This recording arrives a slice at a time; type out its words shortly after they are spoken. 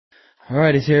All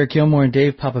right, it's Eric Gilmore and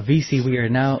Dave Papavisi. We are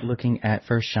now looking at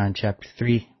 1 John chapter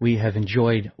 3. We have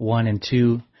enjoyed 1 and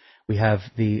 2. We have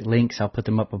the links. I'll put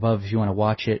them up above if you want to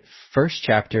watch it. First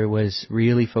chapter was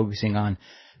really focusing on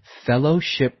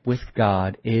fellowship with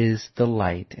God is the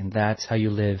light, and that's how you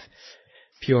live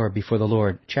pure before the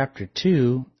Lord. Chapter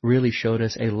 2 really showed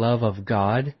us a love of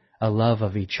God, a love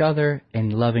of each other,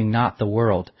 and loving not the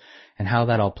world, and how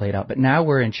that all played out. But now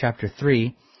we're in chapter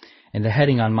 3, and the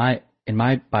heading in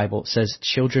my Bible says,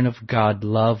 Children of God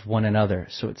love one another.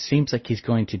 So it seems like he's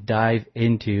going to dive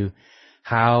into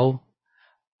how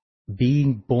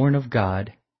being born of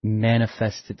God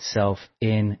manifests itself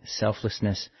in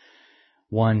selflessness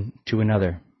one to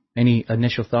another. Any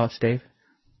initial thoughts, Dave?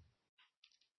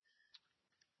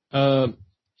 It's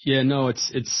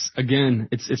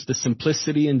the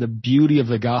simplicity and the beauty of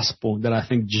the gospel that I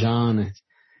think John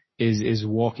is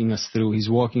walking us through. He's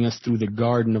walking us through the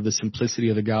garden of the simplicity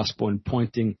of the gospel and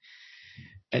pointing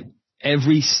at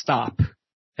every stop,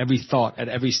 every thought at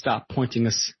every stop, pointing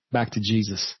us back to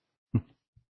Jesus.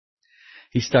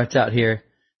 He starts out here,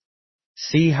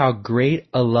 see how great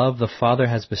a love the Father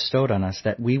has bestowed on us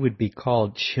that we would be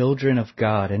called children of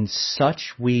God, and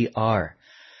such we are.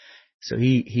 So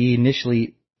he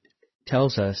initially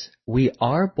tells us we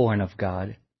are born of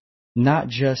God, not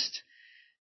just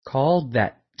called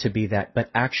that to be that,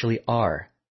 but actually are.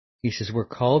 He says we're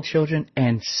called children,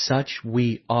 and such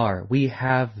we are. We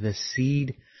have the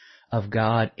seed of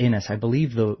God in us. I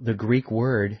believe the Greek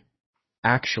word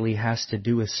actually has to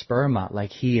do with sperma,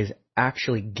 like he is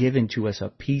actually given to us a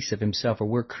piece of himself, or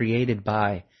we're created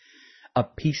by a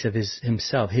piece of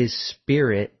himself. His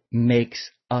spirit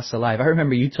makes us alive. I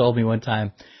remember you told me one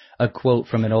time a quote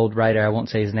from an old writer. I won't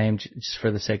say his name just for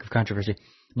the sake of controversy,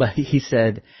 but he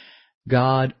said,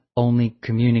 God only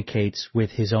communicates with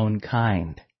his own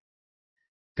kind.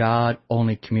 God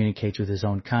only communicates with his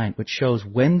own kind, which shows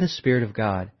when the Spirit of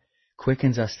God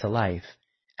quickens us to life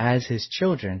as his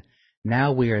children,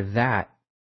 now we are that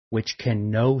which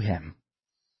can know him.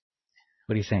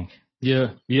 What do you think?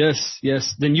 Yeah, yes.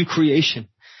 The new creation.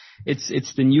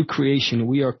 It's the new creation.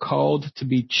 We are called to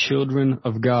be children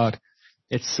of God.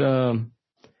 It's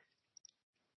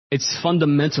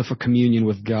fundamental for communion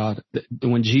with God.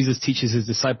 When Jesus teaches his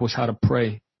disciples how to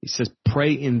pray, he says,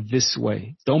 pray in this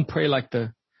way. Don't pray like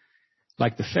the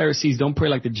Pharisees. Don't pray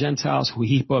like the Gentiles who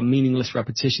heap up meaningless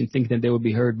repetition, thinking that they will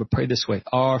be heard, but pray this way.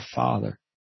 Our Father.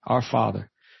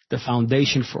 The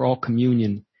foundation for all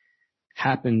communion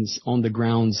happens on the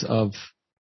grounds of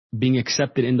being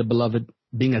accepted in the beloved,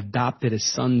 being adopted as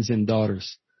sons and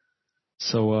daughters.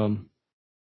 So,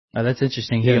 that's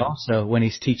interesting. Yeah. He also, when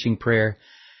he's teaching prayer,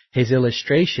 his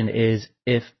illustration is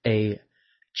if a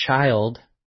child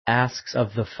asks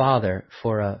of the Father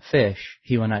for a fish,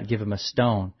 he will not give him a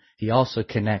stone. He also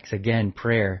connects, again,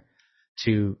 prayer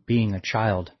to being a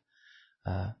child.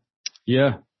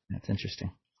 That's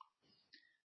interesting.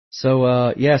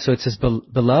 So it says,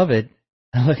 beloved,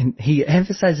 look, he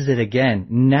emphasizes it again.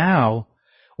 Now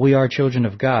we are children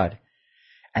of God.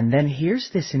 And then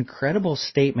here's this incredible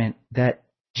statement that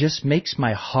just makes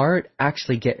my heart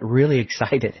actually get really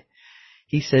excited.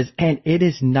 He says, and it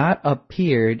is not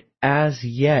appeared as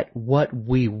yet what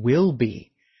we will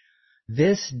be.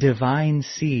 This divine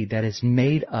seed that has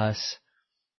made us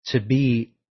to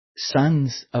be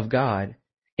sons of God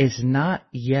is not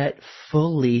yet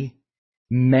fully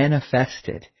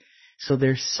manifested. So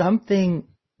there's something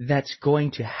that's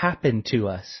going to happen to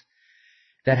us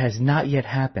that has not yet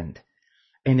happened.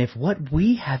 And if what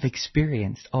we have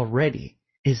experienced already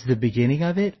is the beginning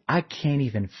of it, I can't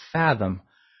even fathom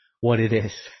what it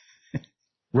is.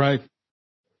 Right.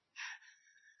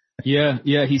 Yeah.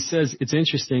 He says, it's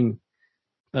interesting.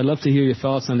 I'd love to hear your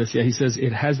thoughts on this. Yeah, he says,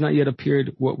 it has not yet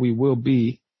appeared what we will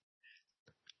be,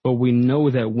 but we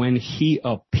know that when he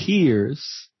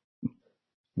appears,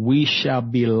 we shall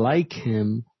be like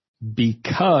him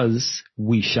because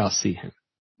we shall see him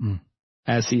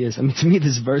as he is. I mean, to me,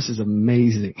 this verse is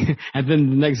amazing. And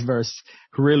then the next verse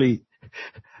really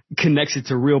connects it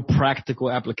to real practical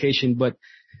application. But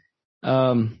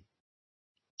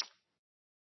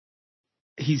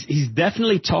he's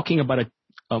definitely talking about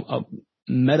a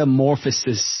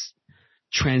metamorphosis,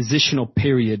 transitional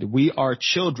period. We are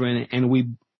children, and we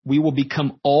will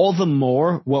become all the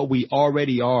more what we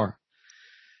already are.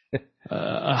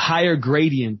 A higher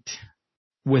gradient,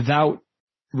 without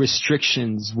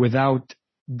restrictions, without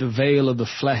the veil of the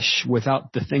flesh,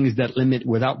 without the things that limit,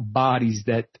 without bodies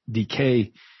that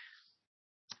decay.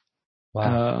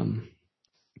 Wow.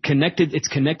 It's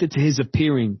connected to his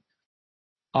appearing.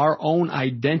 Our own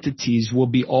identities will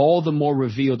be all the more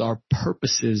revealed. Our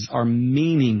purposes, our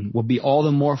meaning will be all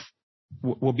the more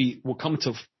will come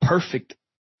to perfect,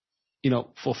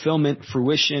 fulfillment,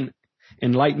 fruition,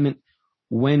 enlightenment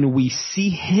when we see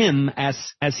him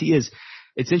as he is.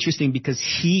 It's interesting because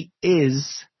he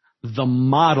is the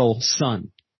model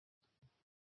son.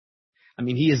 I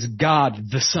mean, he is God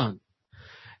the Son,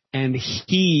 and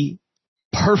he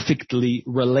perfectly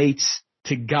relates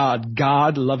to God,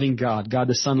 God loving God, God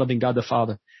the Son loving God the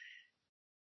Father,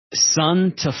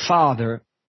 Son to Father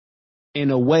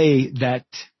in a way that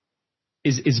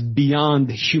is beyond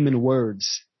human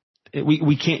words.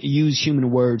 We can't use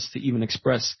human words to even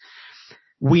express.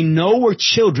 We know we're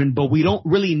children, but we don't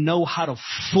really know how to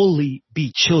fully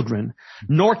be children,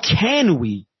 nor can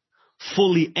we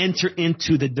fully enter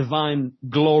into the divine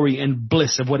glory and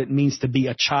bliss of what it means to be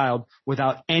a child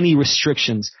without any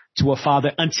restrictions to a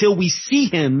father until we see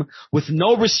him with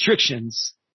no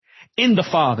restrictions in the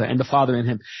Father and the Father in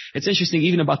him. It's interesting,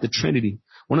 even about the Trinity.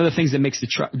 One of the things that makes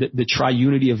the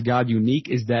triunity of God unique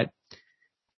is that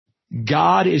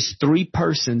God is three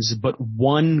persons, but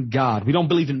one God. We don't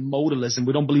believe in modalism.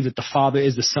 We don't believe that the Father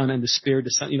is the Son and the Spirit.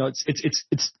 The Son,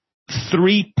 it's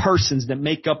three persons that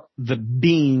make up the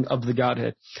being of the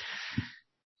Godhead.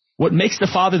 What makes the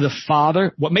Father,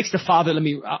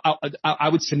 I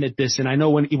would submit this, and I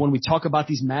know when we talk about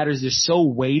these matters, they're so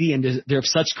weighty and they're of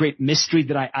such great mystery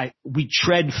that we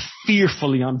tread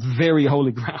fearfully on very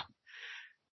holy ground.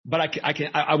 But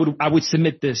I would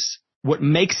submit this. What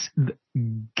makes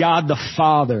God the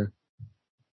Father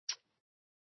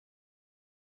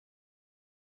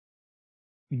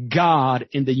God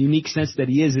in the unique sense that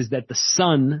he is that the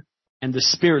Son and the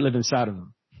Spirit live inside of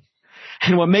him.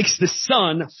 And what makes the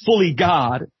Son fully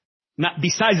God, not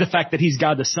besides the fact that he's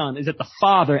God the Son, is that the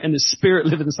Father and the Spirit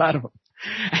live inside of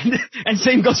him. And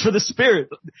same goes for the Spirit.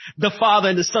 The Father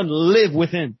and the Son live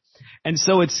within. And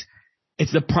so it's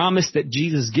the promise that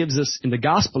Jesus gives us in the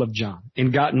Gospel of John,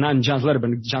 not in John's letter, but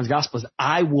in John's Gospel, is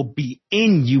I will be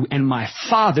in you and my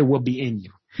Father will be in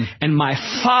you. And my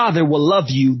Father will love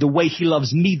you the way he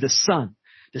loves me, the Son.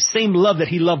 The same love that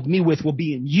he loved me with will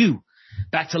be in you.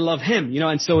 Back to love him,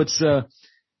 and so it's,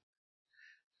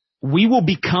 we will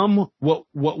become what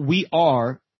we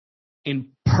are in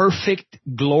perfect,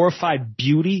 glorified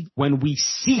beauty when we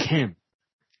see him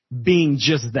being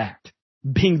just that,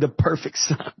 being the perfect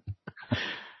Son.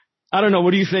 I don't know.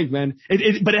 What do you think, man?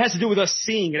 But it has to do with us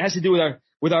seeing. It has to do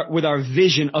with our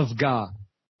vision of God.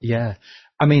 Yeah.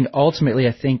 I mean, ultimately,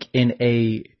 I think in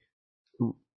a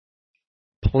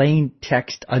plain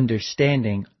text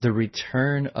understanding, the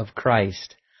return of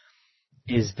Christ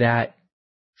is that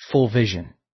full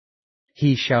vision.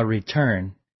 He shall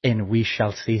return and we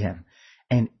shall see him.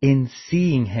 And in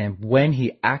seeing him, when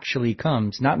he actually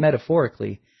comes, not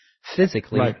metaphorically,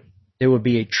 physically, right, there will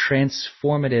be a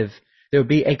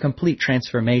complete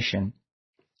transformation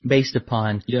based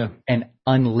upon an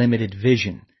unlimited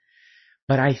vision.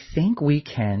 But I think we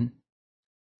can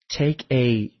take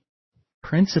a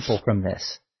principle from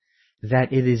this,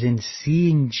 that it is in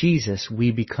seeing Jesus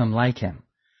we become like him.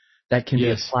 That can be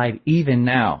applied even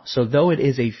now. So though it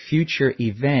is a future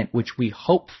event which we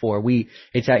hope for, he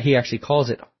actually calls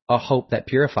it a hope that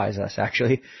purifies us,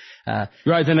 actually.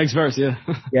 Right, the next verse,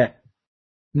 Yeah.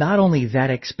 Not only that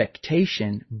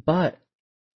expectation, but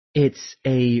it's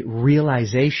a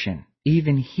realization,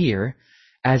 even here,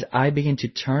 as I begin to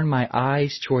turn my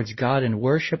eyes towards God in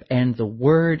worship and the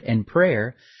Word and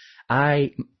prayer,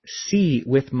 I see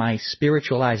with my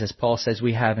spiritual eyes, as Paul says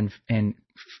we have in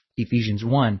Ephesians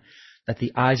 1, that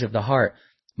the eyes of the heart,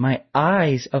 my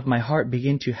eyes of my heart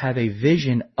begin to have a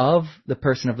vision of the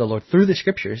person of the Lord through the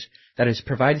Scriptures, that is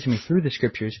provided to me through the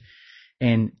Scriptures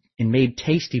and made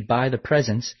tasty by the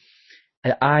presence.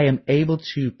 I am able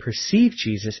to perceive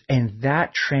Jesus, and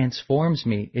that transforms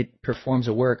me. It performs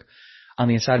a work on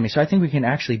the inside of me. So I think we can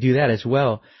actually do that as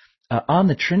well. On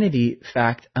the Trinity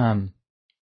fact,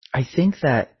 I think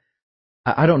that,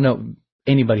 I don't know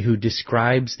anybody who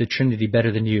describes the Trinity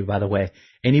better than you, by the way.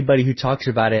 Anybody who talks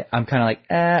about it, I'm kind of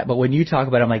like, but when you talk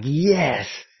about it, I'm like, yes.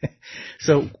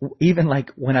 So even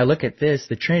like when I look at this,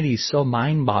 the Trinity is so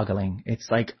mind-boggling. It's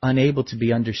like unable to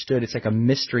be understood. It's like a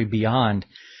mystery beyond.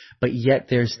 But yet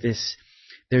there's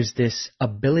this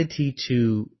ability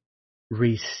to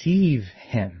receive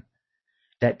him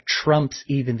that trumps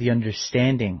even the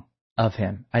understanding of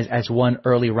him. As one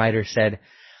early writer said,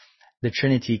 the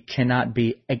Trinity cannot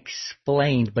be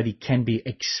explained, but it can be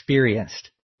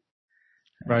experienced.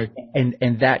 Right.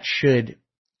 And that should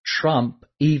trump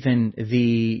even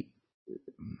the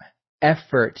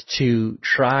effort to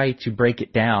try to break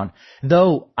it down.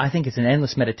 Though I think it's an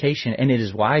endless meditation and it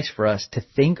is wise for us to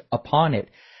think upon it.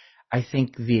 I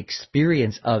think the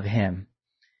experience of him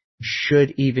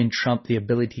should even trump the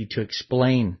ability to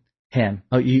explain him.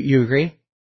 Oh, you agree?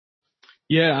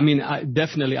 Yeah, I mean, I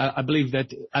believe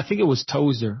that, I think it was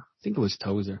Tozer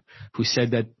who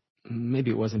said that, maybe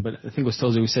it wasn't, but I think it was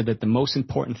Tozer who said that the most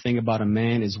important thing about a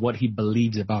man is what he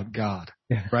believes about God,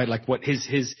 right? Like what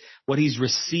he's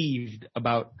received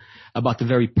about the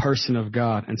very person of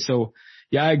God. And so,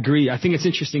 yeah, I agree. I think it's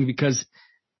interesting because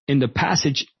in the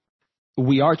passage,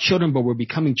 we are children, but we're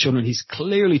becoming children. He's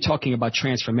clearly talking about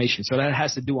transformation. So that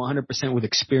has to do 100% with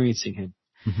experiencing him.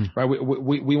 Mm-hmm. Right?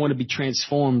 We want to be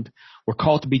transformed. We're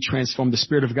called to be transformed. The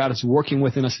Spirit of God is working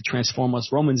within us to transform us.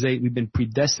 Romans 8, we've been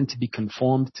predestined to be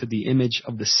conformed to the image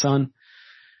of the Son.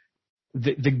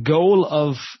 The goal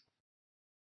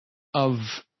of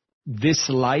this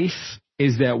life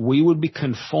is that we would be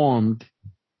conformed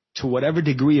to whatever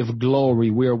degree of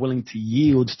glory we are willing to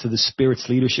yield to the Spirit's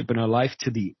leadership in our life, to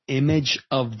the image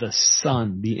of the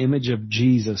Son, the image of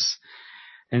Jesus.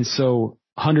 And so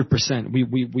 100%,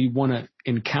 we want to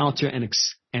encounter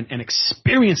and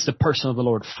experience the person of the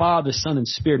Lord, Father, Son, and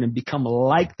Spirit, and become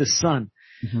like the Son,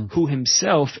 mm-hmm. who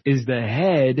himself is the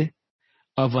head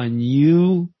of a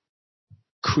new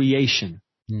creation.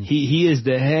 Mm. He is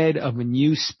the head of a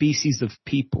new species of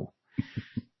people.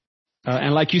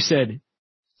 And like you said,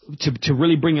 to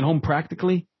really bring it home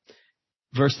practically,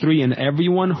 verse 3, and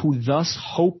everyone who thus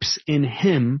hopes in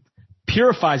him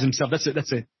purifies himself.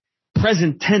 That's a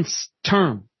present tense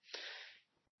term.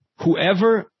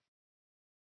 Whoever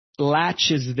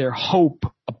latches their hope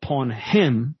upon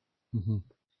him, mm-hmm.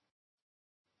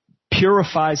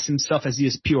 purifies himself as he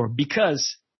is pure.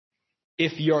 Because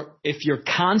if your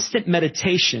constant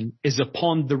meditation is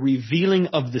upon the revealing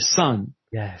of the Son,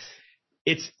 yes,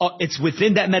 it's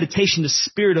within that meditation the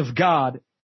Spirit of God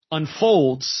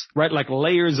unfolds, right, like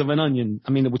layers of an onion.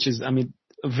 Which is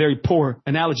a very poor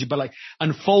analogy, but like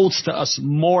unfolds to us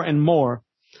more and more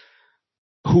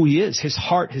who he is, his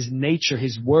heart, his nature,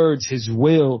 his words, his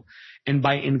will. And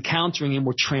by encountering him,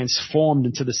 we're transformed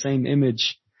into the same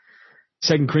image.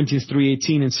 2 Corinthians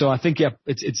 3:18. And so I think,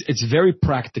 it's very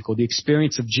practical. The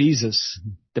experience of Jesus,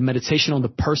 the meditation on the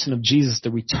person of Jesus,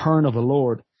 the return of the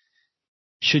Lord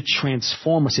should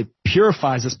transform us. It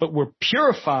purifies us, but we're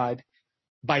purified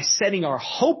by setting our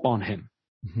hope on him.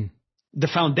 Mm-hmm. The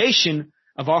foundation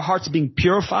of our hearts being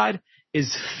purified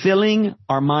is filling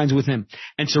our minds with him.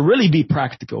 And to really be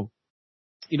practical,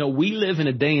 we live in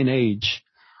a day and age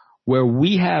where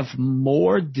we have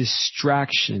more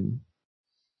distraction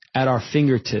at our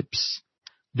fingertips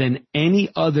than any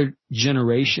other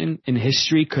generation in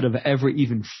history could have ever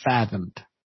even fathomed.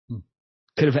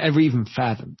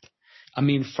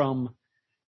 From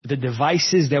the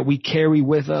devices that we carry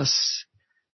with us,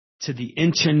 to the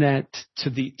internet, to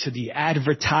the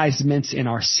advertisements in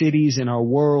our cities, in our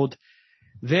world,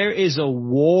 there is a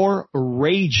war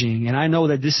raging. And I know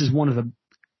that this is one of the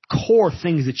core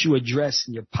things that you address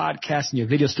in your podcast and your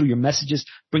videos, through your messages,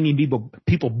 bringing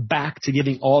people back to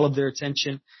giving all of their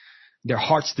attention, their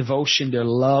heart's devotion, their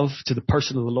love to the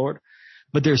person of the Lord.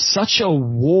 But there's such a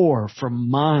war for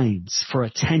minds, for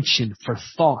attention, for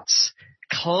thoughts,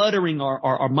 cluttering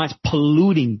our minds,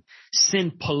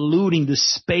 sin polluting the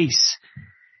space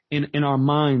in our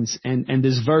minds. And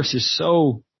this verse is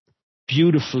so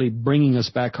beautifully bringing us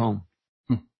back home.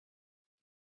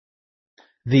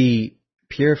 The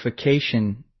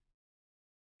purification,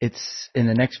 it's in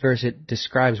the next verse, it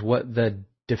describes what the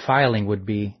defiling would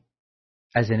be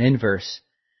as an inverse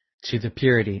to the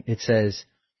purity. It says,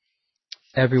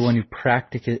 everyone who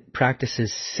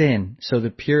practices sin. So the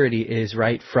purity is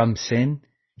right from sin.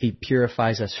 He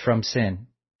purifies us from sin.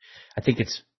 I think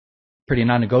it's pretty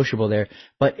non-negotiable there.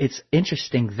 But it's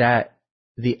interesting that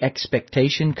the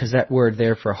expectation, because that word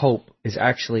there for hope is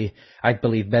actually, I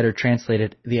believe, better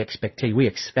translated the expectation. We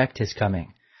expect his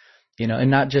coming,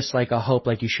 and not just like a hope,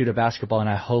 like you shoot a basketball and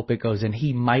I hope it goes in.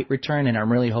 He might return and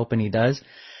I'm really hoping he does.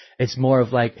 It's more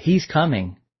of like he's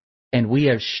coming and we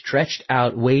are stretched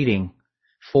out waiting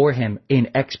for him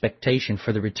in expectation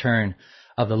for the return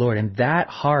of the Lord. And that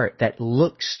heart that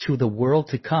looks to the world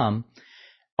to come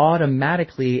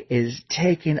automatically is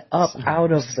taken up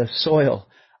out of the soil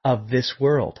of this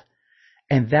world.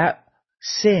 And that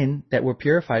sin that we're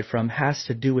purified from has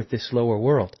to do with this lower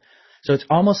world. So it's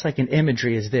almost like an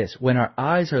imagery is this. When our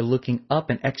eyes are looking up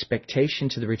in expectation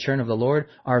to the return of the Lord,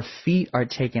 our feet are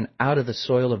taken out of the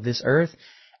soil of this earth,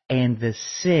 and the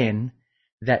sin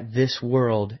that this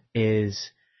world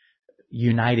is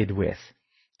united with.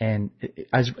 And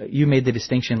as you made the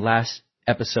distinction last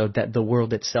episode that the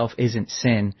world itself isn't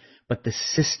sin, but the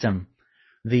system,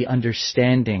 the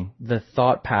understanding, the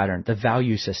thought pattern, the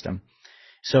value system.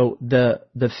 So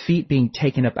the feet being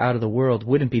taken up out of the world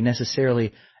wouldn't be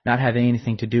necessarily not having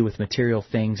anything to do with material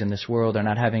things in this world, or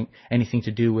not having anything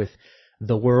to do with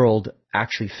the world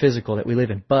actually physical that we live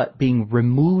in, but being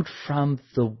removed from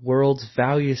the world's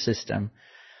value system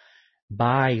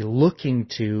by looking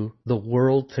to the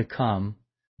world to come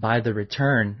by the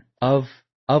return of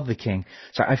the King.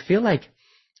 So I feel like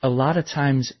a lot of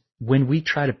times when we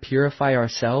try to purify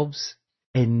ourselves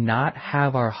and not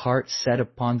have our hearts set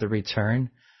upon the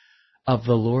return of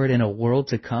the Lord in a world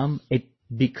to come, it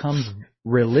becomes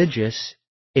religious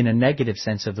in a negative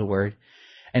sense of the word,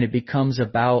 and it becomes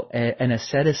about an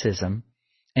asceticism,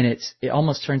 and it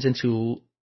almost turns into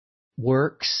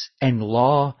works and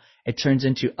law. It turns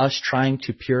into us trying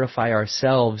to purify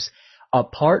ourselves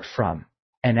apart from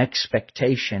an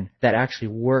expectation that actually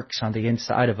works on the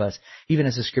inside of us. Even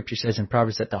as the scripture says in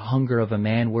Proverbs that the hunger of a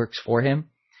man works for him.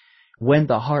 When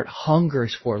the heart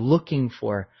hungers for, looking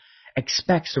for,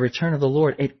 expects the return of the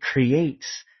Lord, it creates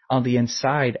on the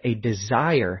inside a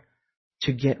desire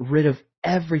to get rid of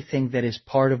everything that is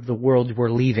part of the world we're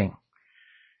leaving.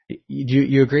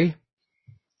 You agree?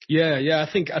 Yeah.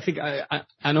 I think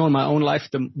I know in my own life,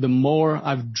 the more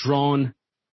I've drawn.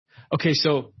 Okay,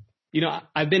 so,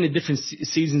 I've been in different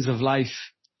seasons of life,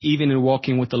 even in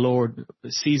walking with the Lord,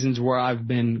 seasons where I've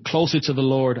been closer to the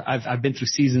Lord. I've been through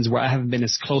seasons where I haven't been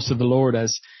as close to the Lord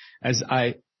as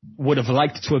I would have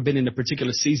liked to have been in a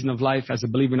particular season of life as a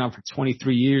believer now for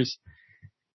 23 years.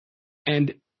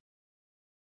 And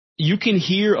you can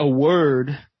hear the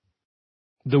word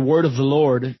of the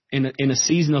Lord in a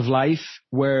season of life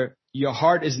where your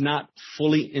heart is not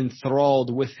fully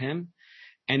enthralled with him.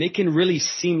 And it can really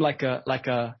seem like a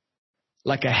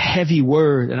heavy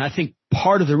word. And I think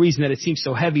part of the reason that it seems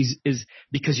so heavy is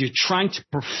because you're trying to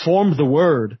perform the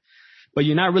word, but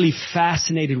you're not really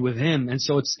fascinated with him. And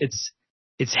so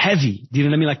it's heavy. Do you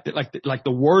know what I mean? Like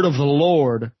the word of the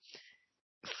Lord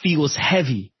feels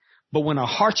heavy, but when our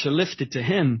hearts are lifted to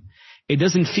him, it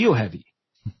doesn't feel heavy.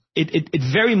 It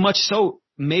very much so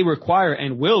may require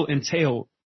and will entail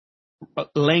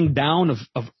laying down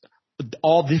of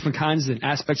all different kinds and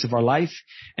aspects of our life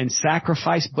and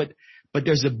sacrifice, but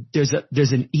there's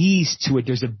an ease to it.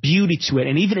 There's a beauty to it.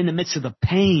 And even in the midst of the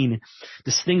pain,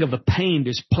 the sting of the pain,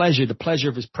 there's pleasure, the pleasure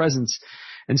of his presence.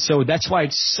 And so that's why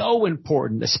it's so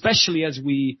important, especially as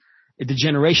the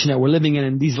generation that we're living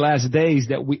in these last days,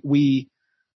 that we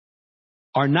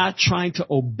are not trying to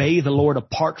obey the Lord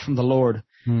apart from the Lord.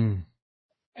 And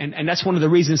that's one of the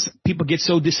reasons people get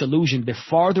so disillusioned. The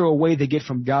farther away they get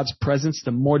from God's presence,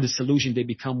 the more disillusioned they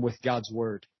become with God's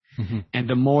word. Mm-hmm. And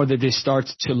the more that they start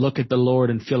to look at the Lord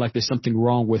and feel like there's something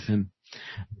wrong with him,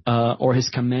 or his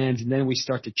commands. And then we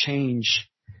start to change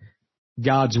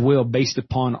God's will based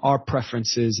upon our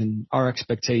preferences and our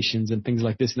expectations and things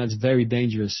like this. And that's very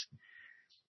dangerous.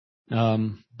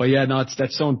 But yeah, no,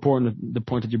 that's so important, the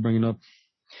point that you're bringing up.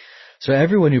 So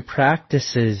everyone who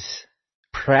practices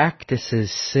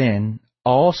sin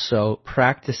also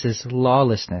practices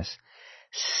lawlessness.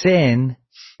 Sin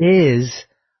is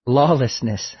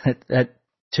lawlessness. That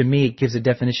to me gives a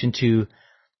definition to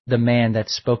the man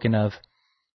that's spoken of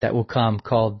that will come,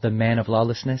 called the man of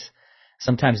lawlessness.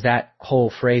 Sometimes that whole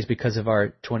phrase, because of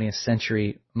our 20th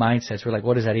century mindsets, we're like,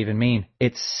 what does that even mean?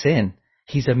 It's sin.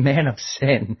 He's a man of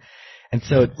sin. And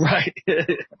so, right.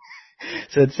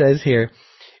 So it says here,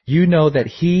 you know that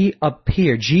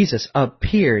Jesus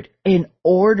appeared in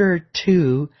order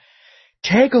to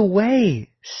take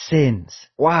away sins.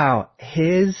 Wow.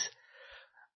 His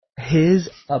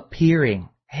appearing,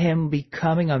 him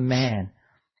becoming a man,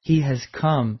 he has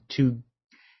come to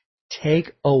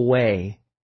take away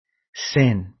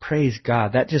sin. Praise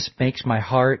God. That just makes my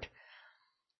heart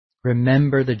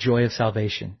remember the joy of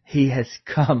salvation. He has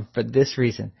come for this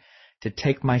reason, to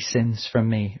take my sins from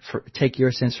me, take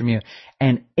your sins from you.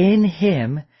 And in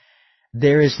him,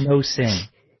 there is no sin.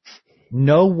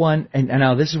 No one, and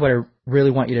now this is what I really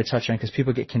want you to touch on, because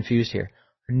people get confused here.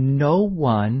 No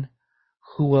one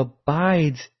who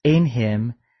abides in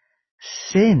him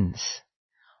sins.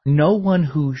 No one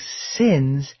who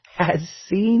sins has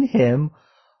seen him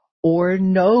or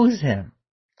knows him.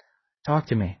 Talk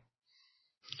to me.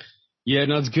 Yeah,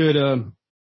 no, it's good.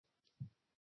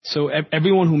 So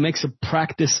everyone who makes a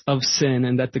practice of sin,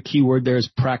 and that the key word there is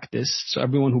practice. So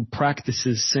everyone who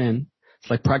practices sin,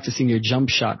 it's like practicing your jump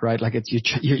shot, right? Like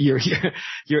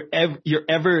you're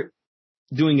ever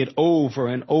doing it over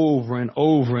and over and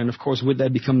over. And of course, with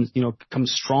that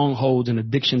comes strongholds and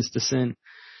addictions to sin.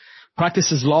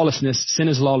 Practice is lawlessness. Sin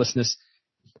is lawlessness.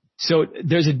 So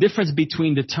there's a difference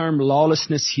between the term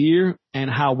lawlessness here and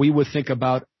how we would think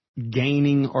about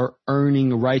gaining or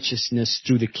earning righteousness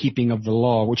through the keeping of the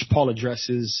law, which Paul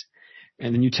addresses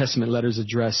and the New Testament letters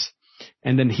address.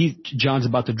 And then John's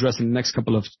about to address in the next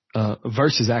couple of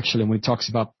verses, actually, when he talks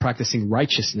about practicing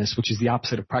righteousness, which is the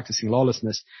opposite of practicing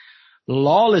lawlessness.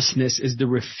 Lawlessness is the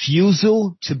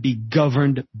refusal to be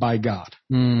governed by God.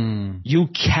 You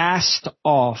cast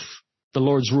off the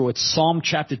Lord's rule. It's Psalm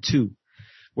chapter 2,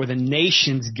 where the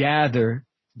nations gather.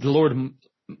 The Lord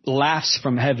laughs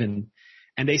from heaven,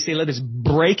 and they say, let us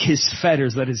break his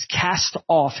fetters, let us cast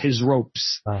off his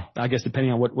ropes. Wow. I guess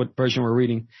depending on what version we're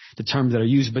reading, the terms that are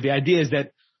used. But the idea is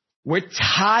that we're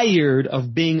tired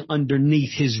of being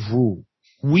underneath his rule.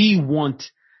 We want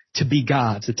to be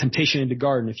gods. The temptation in the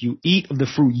garden, if you eat of the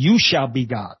fruit, you shall be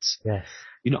gods. Yes.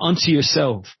 Unto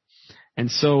yourself.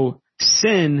 And so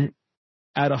sin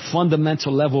at a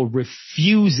fundamental level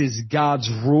refuses God's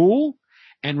rule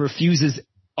and refuses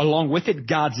along with it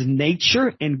God's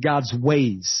nature and God's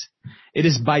ways. It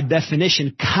is by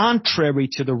definition contrary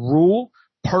to the rule,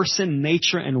 person,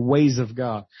 nature, and ways of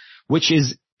God, which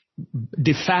is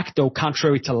de facto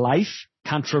contrary to life,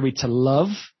 contrary to love,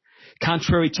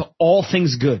 contrary to all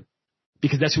things good,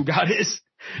 because that's who God is,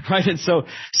 right? And so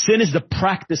sin is the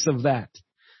practice of that.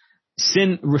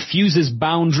 Sin refuses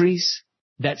boundaries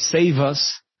that save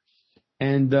us.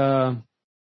 And,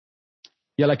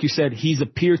 like you said, he's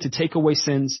appeared to take away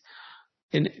sins.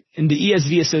 In the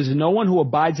ESV, it says, no one who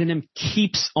abides in him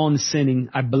keeps on sinning.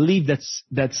 I believe that's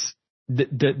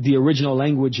the original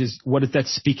language is what is that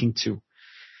speaking to.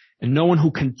 And no one who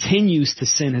continues to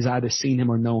sin has either seen him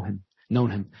or known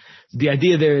him. The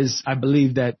idea there is, I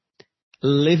believe, that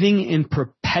living in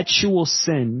perpetual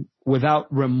sin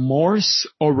without remorse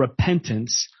or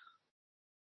repentance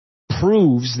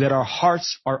proves that our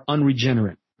hearts are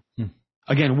unregenerate.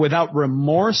 Again, without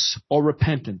remorse or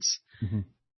repentance. Mm-hmm.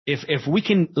 If we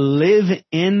can live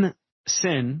in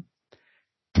sin,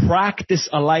 practice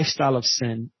a lifestyle of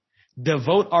sin,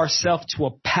 devote ourselves to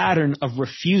a pattern of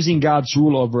refusing God's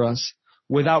rule over us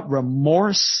without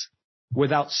remorse,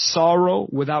 without sorrow,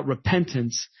 without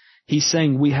repentance, he's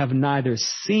saying we have neither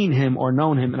seen him or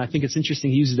known him. And I think it's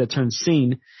interesting he uses that term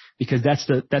seen because that's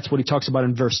what he talks about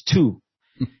in verse 2.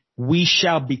 We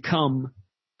shall become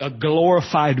a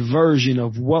glorified version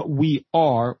of what we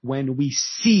are when we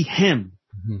see him,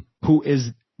 who is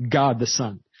God the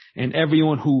Son. And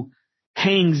everyone who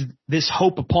hangs this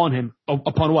hope upon him,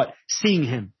 upon what? Seeing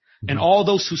him. And all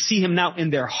those who see him now in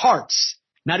their hearts,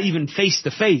 not even face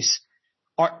to face,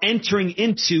 are entering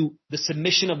into the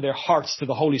submission of their hearts to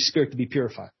the Holy Spirit to be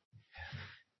purified.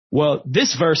 Well,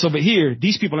 this verse over here,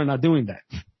 these people are not doing that.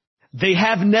 They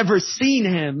have never seen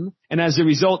him, and as a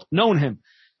result, known him.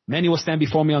 Many will stand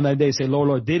before me on that day and say, Lord,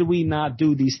 Lord, did we not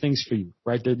do these things for you?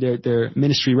 Right? Their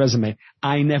ministry resume.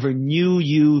 I never knew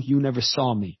you. You never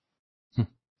saw me.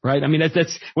 Right? I mean,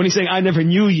 that's when he's saying, I never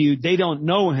knew you. They don't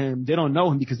know him. They don't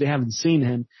know him because they haven't seen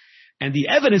him. And the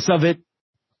evidence of it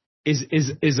is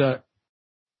that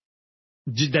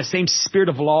same spirit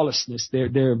of lawlessness.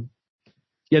 There's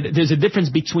a difference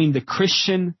between the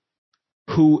Christian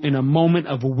who in a moment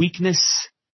of weakness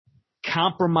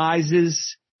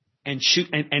compromises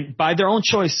and by their own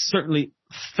choice certainly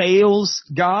fails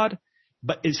God,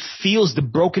 but it feels the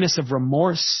brokenness of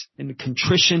remorse and the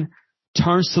contrition,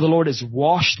 turns to the Lord, is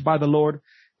washed by the Lord.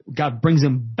 God brings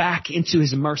him back into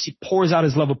his mercy, pours out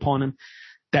his love upon him.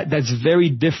 That's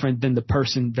very different than the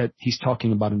person that he's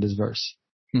talking about in this verse.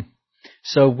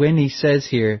 So when he says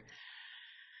here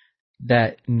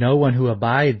that no one who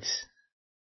abides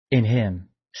in him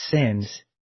sins,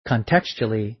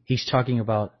 contextually, he's talking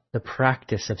about the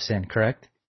practice of sin, correct?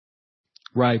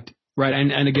 Right.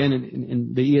 And again,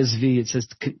 in the ESV, it says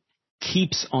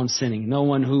keeps on sinning. No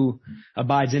one who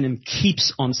abides in him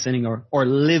keeps on sinning or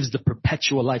lives the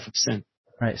perpetual life of sin.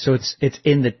 Right. So it's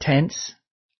in the tense,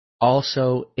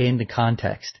 also in the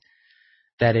context,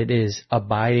 that it is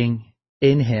abiding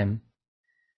in him.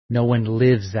 No one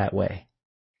lives that way.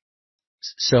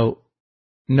 So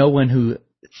no one who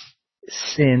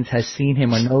sins has seen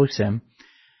him or knows him.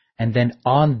 And then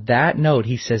on that note,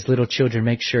 he says, little children,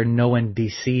 make sure no one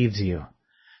deceives you.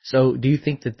 So do you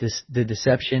think that the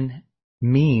deception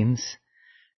means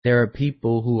there are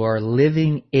people who are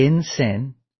living in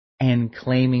sin and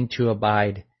claiming to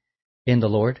abide in the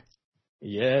Lord?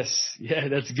 Yes. Yeah,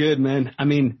 that's good, man. I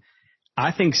mean,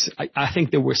 I think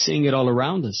that we're seeing it all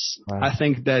around us. Wow. I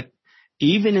think that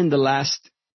even in the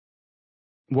last,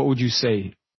 what would you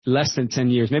say, less than 10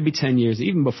 years, maybe 10 years,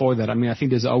 even before that, I mean, I think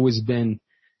there's always been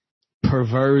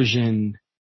perversion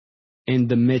in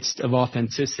the midst of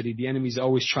authenticity. The enemy's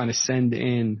always trying to send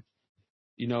in,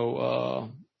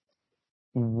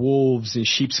 wolves in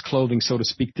sheep's clothing, so to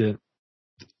speak, to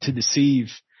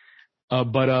deceive.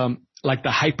 But like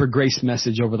the hyper grace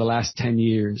message over the last 10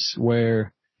 years,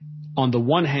 where on the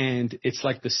one hand, it's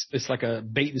like a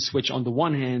bait and switch. On the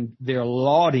one hand, they're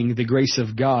lauding the grace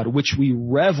of God, which we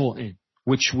revel in,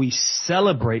 which we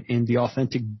celebrate in, the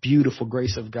authentic, beautiful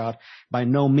grace of God. By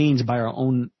no means by our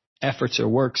own efforts or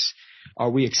works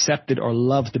are we accepted or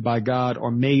loved by God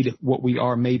or made what we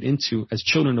are made into as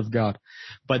children of God.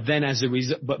 But then as a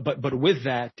result, but with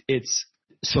that, it's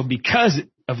so because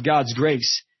of God's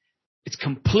grace, it's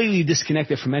completely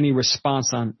disconnected from any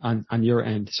response on your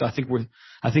end. So I think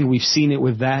we've seen it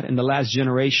with that in the last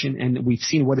generation, and we've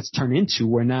seen what it's turned into,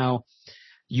 where now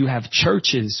you have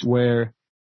churches where,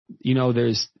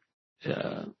 there's,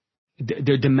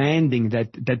 they're demanding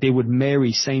that they would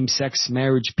marry same-sex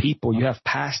marriage people. You have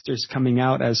pastors coming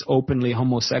out as openly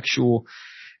homosexual.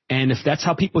 And if that's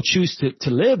how people choose to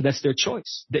live, that's their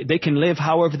choice. They can live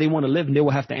however they want to live, and they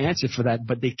will have to answer for that,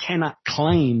 but they cannot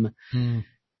claim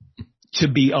to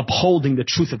be upholding the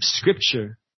truth of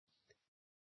Scripture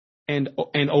and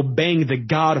obeying the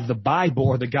God of the Bible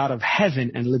or the God of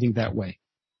heaven and living that way.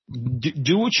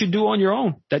 Do what you do on your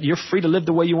own, that you're free to live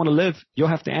the way you want to live. You'll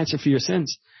have to answer for your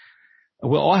sins.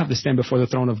 We'll all have to stand before the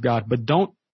throne of God, but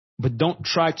don't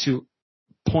try to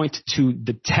point to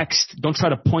the text. Don't try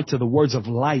to point to the words of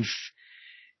life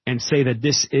and say that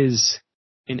this is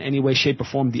in any way, shape, or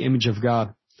form the image of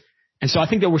God. And so I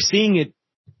think that we're seeing it.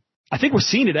 I think we're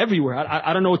seeing it everywhere.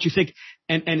 I don't know what you think.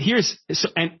 And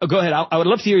go ahead. I would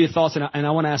love to hear your thoughts. And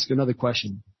I want to ask you another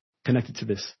question connected to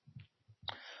this.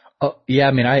 Oh, yeah.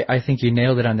 I mean, I think you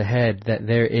nailed it on the head, that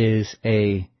there is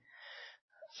a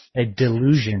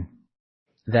delusion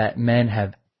that men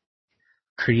have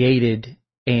created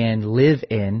and live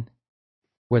in,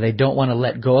 where they don't want to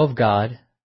let go of God,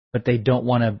 but they don't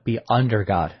want to be under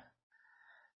God.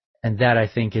 And that, I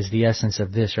think, is the essence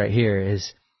of this right here,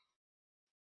 is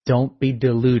don't be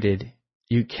deluded.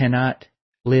 You cannot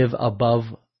live above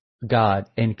God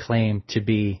and claim to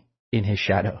be in His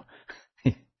shadow.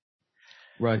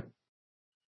 Right.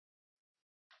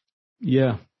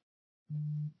 Yeah.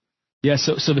 Yeah.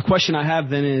 So the question I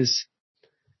have then is,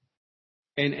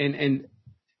 and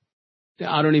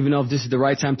I don't even know if this is the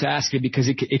right time to ask it, because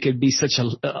it could be such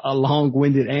a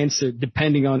long-winded answer,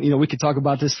 depending on, we could talk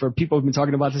about this for people who've been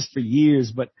talking about this for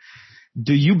years, but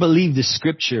do you believe the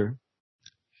Scripture,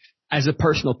 as a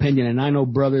personal opinion? And I know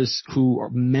brothers who are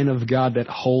men of God that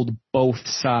hold both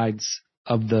sides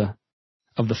of the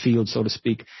field, so to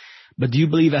speak. But do you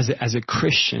believe as a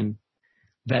Christian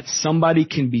that somebody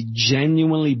can be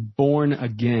genuinely born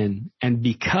again, and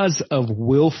because of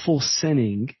willful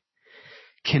sinning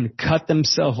can cut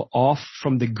themselves off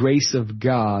from the grace of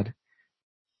God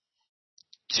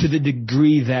to the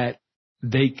degree that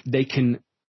they can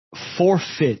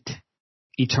forfeit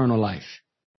eternal life?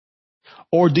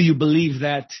 Or do you believe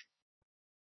that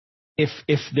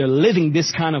if they're living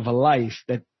this kind of a life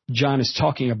that John is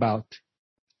talking about,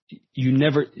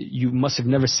 you must have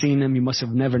never seen him, you must have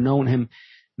never known him.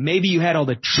 Maybe you had all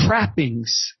the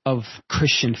trappings of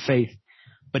Christian faith,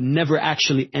 but never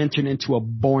actually entered into a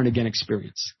born again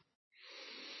experience.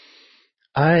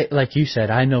 Like you said,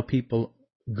 I know people,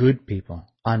 good people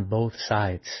on both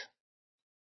sides.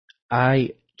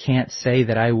 I can't say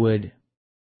that I would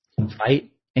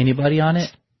fight anybody on it,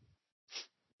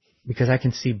 because I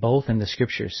can see both in the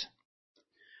Scriptures.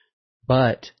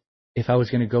 But if I was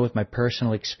going to go with my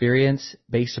personal experience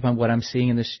based upon what I'm seeing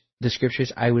in the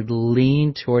Scriptures, I would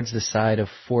lean towards the side of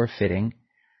forfeiting,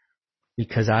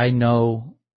 because I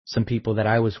know some people that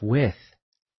I was with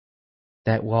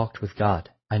that walked with God.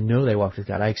 I know they walked with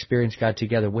God. I experienced God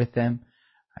together with them.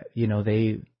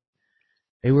 They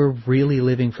were really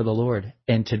living for the Lord.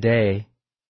 And today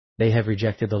they have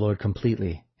rejected the Lord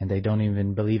completely, and they don't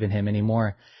even believe in Him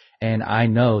anymore. And I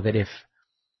know that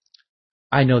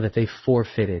they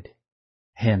forfeited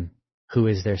Him, who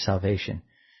is their salvation,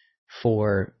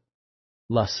 for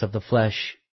lusts of the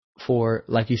flesh, for,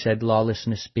 like you said,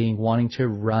 lawlessness, wanting to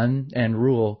run and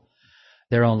rule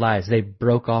their own lives. They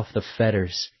broke off the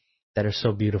fetters that are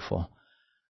so beautiful,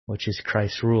 which is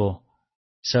Christ's rule.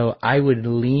 So I would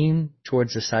lean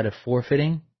towards the side of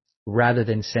forfeiting rather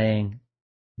than saying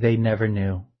they never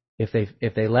knew. If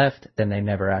they left, then they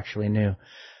never actually knew.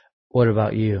 What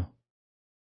about you?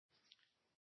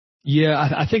 Yeah,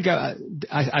 I think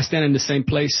I stand in the same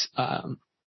place.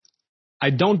 I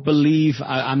don't believe,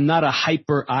 I'm not a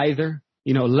hyper either,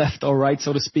 left or right,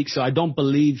 so to speak. So I don't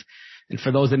believe, and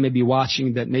for those that may be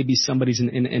watching, that maybe somebody's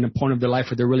in a point of their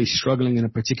life where they're really struggling in a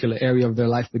particular area of their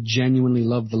life, but genuinely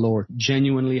love the Lord,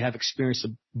 genuinely have experienced a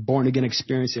born again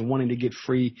experience and wanting to get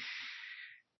free.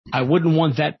 I wouldn't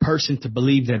want that person to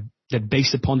believe that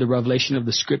based upon the revelation of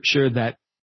the Scripture, that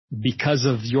because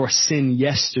of your sin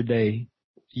yesterday,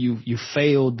 you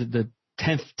failed the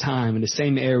 10th time in the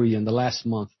same area in the last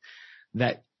month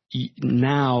that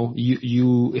now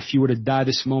you, if you were to die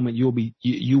this moment,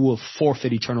 you will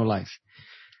forfeit eternal life.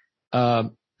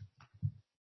 At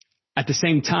the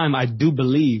same time, I do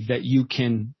believe that you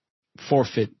can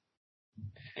forfeit,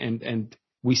 and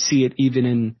we see it even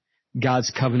in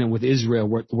God's covenant with Israel,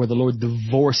 where the Lord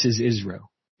divorces Israel.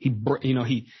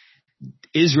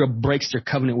 Israel breaks their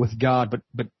covenant with God,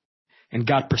 and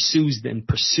God pursues them,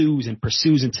 pursues. And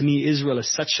to me, Israel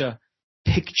is such a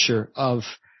picture of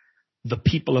the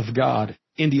people of God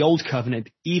in the old covenant,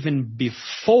 even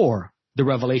before the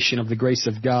revelation of the grace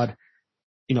of God,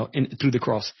 through the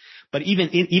cross. But even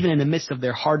in the midst of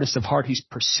their hardness of heart, he's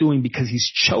pursuing because he's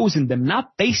chosen them,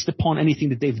 not based upon anything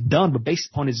that they've done, but based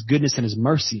upon his goodness and his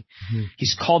mercy. Mm-hmm.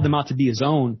 He's called them out to be his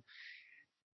own.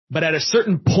 But at a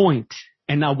certain point,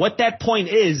 and now what that point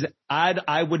is,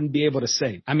 I wouldn't be able to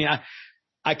say. I mean,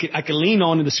 I could lean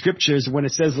on in the scriptures when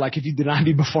it says, like, if you deny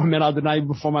me before men, I'll deny you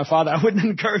before my Father. I wouldn't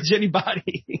encourage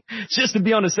anybody just to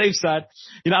be on the safe side.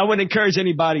 I wouldn't encourage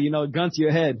anybody, gun to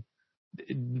your head.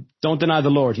 Don't deny the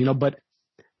Lord,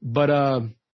 but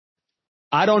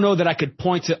I don't know that I could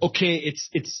point to, okay,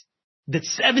 it's the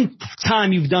 7th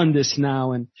time you've done this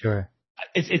now. And sure.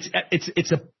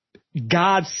 It's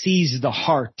God sees the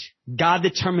heart. God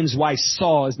determines why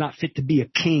Saul is not fit to be a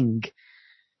king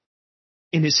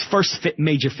in his first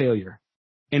major failure,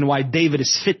 and why David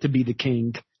is fit to be the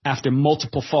king after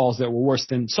multiple falls that were worse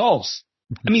than Saul's.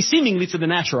 I mean, seemingly to the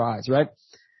natural eyes, right?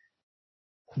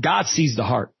 God sees the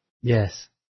heart. Yes.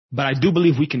 But I do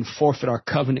believe we can forfeit our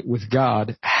covenant with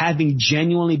God, having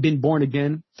genuinely been born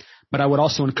again. But I would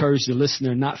also encourage the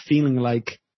listener not feeling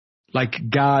like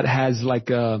God has like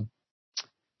a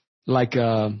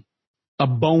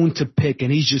bone to pick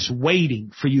and he's just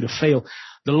waiting for you to fail.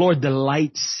 The Lord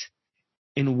delights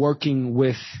in working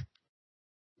with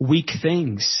weak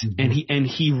things, mm-hmm. and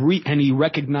he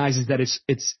recognizes that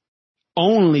it's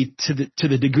only to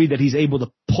the degree that he's able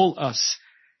to pull us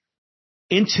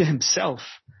into himself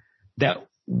that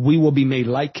we will be made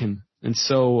like him. And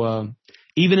so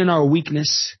even in our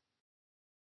weakness,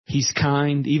 he's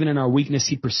kind. Even in our weakness,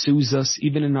 he pursues us.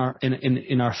 Even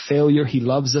in our failure, he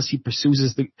loves us. He pursues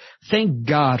us. Thank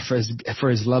God for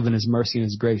his love and his mercy and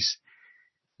his grace.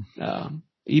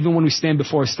 Even when we stand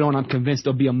before his throne, I'm convinced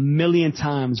there'll be a million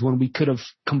times when we could have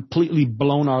completely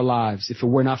blown our lives if it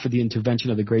were not for the intervention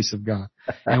of the grace of God.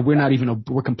 And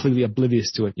we're completely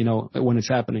oblivious to it, when it's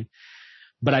happening.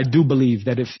 But I do believe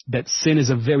that sin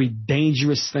is a very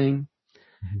dangerous thing.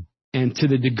 Mm-hmm. And to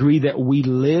the degree that we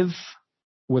live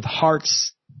with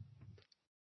hearts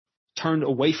turned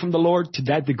away from the Lord, to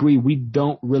that degree, we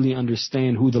don't really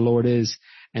understand who the Lord is.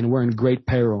 And we're in great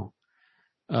peril.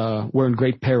 We're in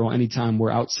great peril anytime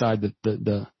we're outside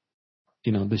the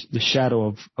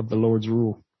shadow of the Lord's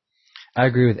rule. I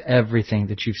agree with everything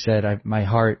that you've said. My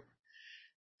heart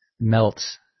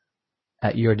melts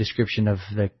at your description of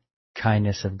the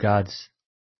kindness of God's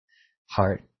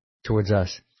heart towards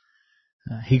us.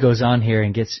 He goes on here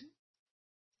and gets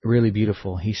really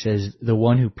beautiful. He says, the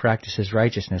one who practices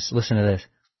righteousness, listen to this,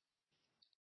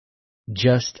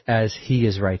 just as he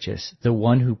is righteous. The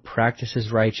one who practices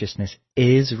righteousness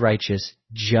is righteous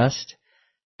just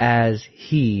as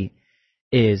he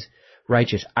is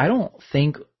righteous. I don't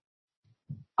think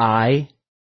I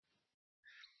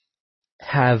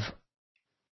have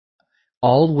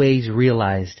always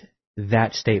realized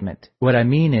that statement. What I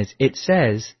mean is, it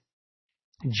says,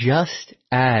 just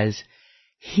as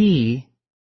he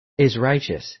is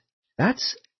righteous.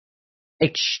 That's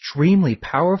extremely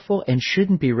powerful and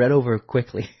shouldn't be read over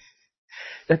quickly.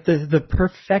 That the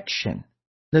perfection,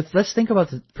 let's think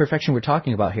about the perfection we're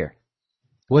talking about here.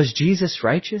 Was Jesus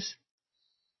righteous?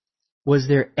 Was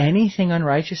there anything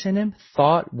unrighteous in him?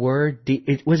 Thought, word,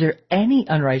 deed? Was there any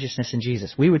unrighteousness in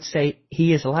Jesus? We would say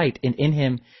he is light, and in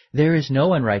him there is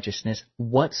no unrighteousness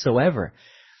whatsoever.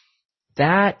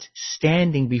 That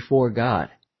standing before God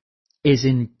is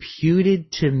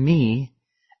imputed to me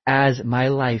as my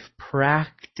life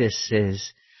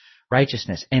practices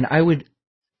righteousness. And I would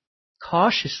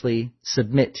cautiously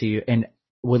submit to you, and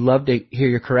would love to hear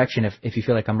your correction if you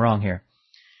feel like I'm wrong here.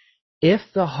 If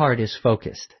the heart is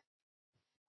focused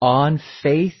on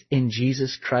faith in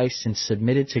Jesus Christ and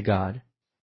submission to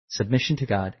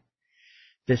God,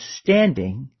 the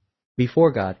standing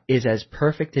before God is as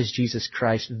perfect as Jesus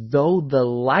Christ, though the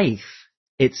life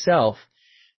itself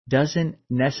doesn't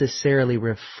necessarily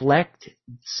reflect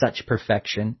such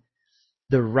perfection.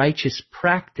 The righteous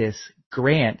practice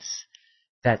grants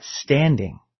that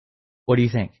standing. What do you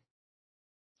think?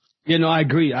 I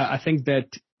agree. I think that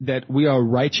that we are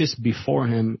righteous before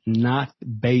him, not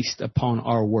based upon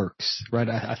our works, right?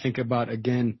 I think about,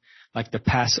 again, like the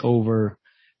Passover,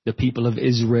 the people of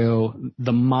Israel,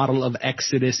 the model of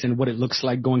Exodus and what it looks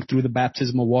like going through the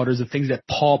baptismal waters, the things that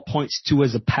Paul points to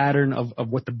as a pattern of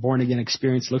what the born again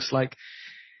experience looks like.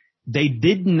 They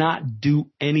did not do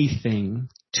anything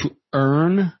to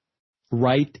earn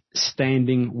right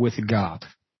standing with God.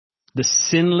 The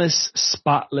sinless,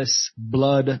 spotless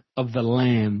blood of the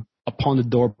Lamb upon the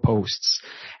doorposts.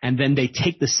 And then they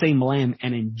take the same lamb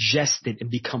and ingest it and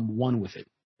become one with it.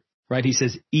 Right? He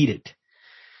says, eat it.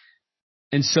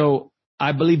 And so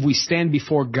I believe we stand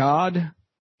before God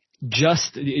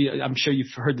just, I'm sure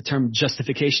you've heard the term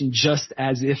justification, just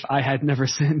as if I had never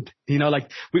sinned. You know, like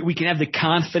we can have the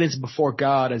confidence before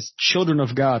God as children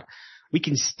of God. We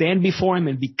can stand before him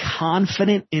and be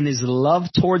confident in his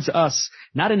love towards us,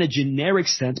 not in a generic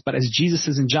sense, but as Jesus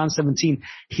says in John 17,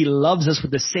 he loves us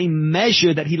with the same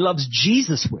measure that he loves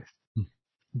Jesus with.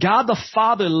 God the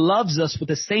Father loves us with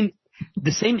the same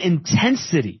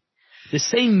intensity, the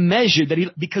same measure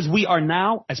that because we are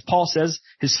now, as Paul says,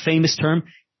 his famous term,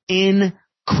 in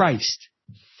Christ.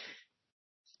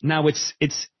 Now it's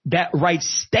that right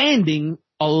standing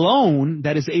alone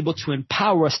that is able to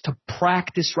empower us to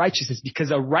practice righteousness,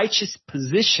 because a righteous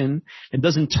position that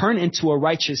doesn't turn into a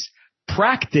righteous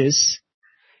practice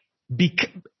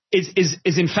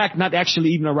is in fact not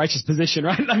actually even a righteous position,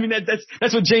 right? I mean,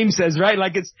 that's what James says, right?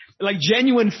 Like it's like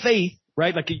genuine faith,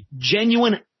 right? Like a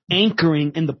genuine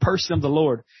anchoring in the person of the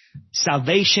Lord.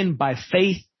 Salvation by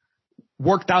faith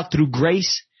worked out through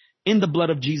grace in the blood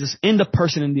of Jesus, in the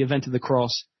person, in the event of the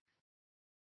cross,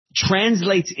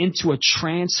 translates into a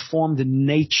transformed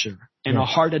nature and a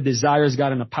heart that desires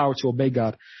God and a power to obey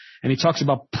God. And he talks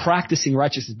about practicing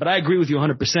righteousness. But I agree with you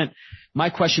 100%.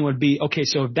 My question would be, okay,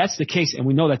 so if that's the case, and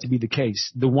we know that to be the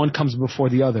case, the one comes before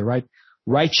the other, right?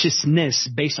 Righteousness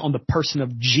based on the person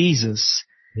of Jesus.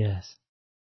 Yes.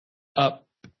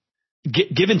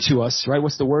 Given to us, right?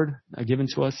 What's the word? Given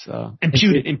to us?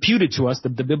 Imputed to us, the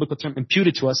biblical term,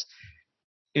 imputed to us,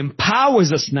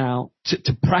 empowers us now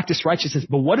to practice righteousness.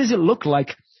 But what does it look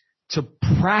like to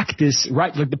practice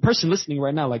right? Like the person listening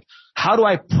right now, like, how do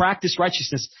I practice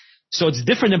righteousness? So it's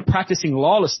different than practicing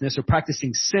lawlessness or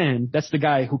practicing sin. That's the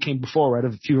guy who came before, right?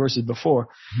 A few verses before.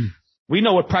 We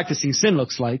know what practicing sin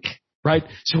looks like, right?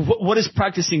 So what does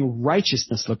practicing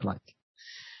righteousness look like?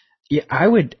 Yeah, I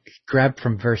would grab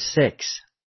from verse 6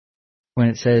 when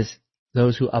it says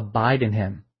those who abide in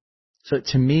him. So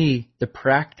to me, the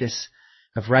practice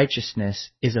of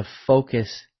righteousness is a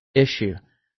focus issue.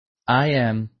 I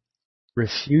am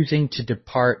refusing to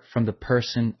depart from the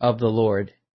person of the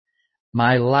Lord.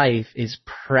 My life is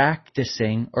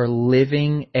practicing or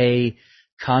living a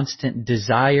constant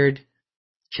desired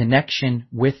connection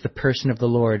with the person of the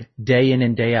Lord day in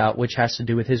and day out, which has to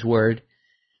do with his word,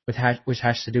 which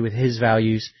has to do with his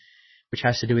values, which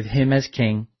has to do with him as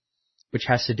king, which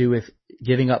has to do with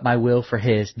giving up my will for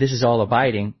his. This is all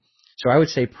abiding. So I would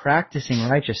say practicing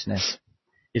righteousness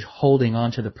is holding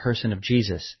on to the person of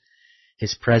Jesus,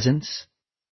 his presence,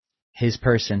 his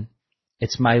person.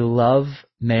 It's my love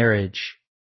marriage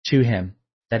to him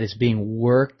that is being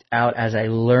worked out as I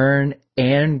learn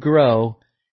and grow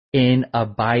in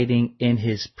abiding in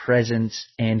his presence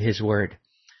and his word.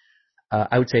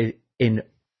 I would say in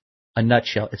a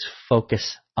nutshell, it's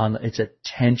focus on, it's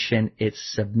attention, it's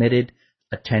submitted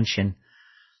attention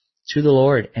to the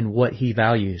Lord and what he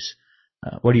values.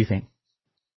 What do you think?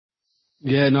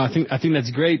 Yeah, no, I think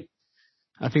that's great.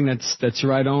 I think that's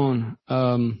right on.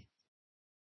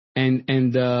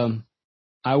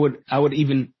 I would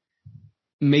even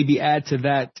maybe add to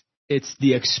that, it's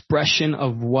the expression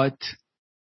of what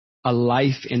a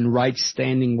life in right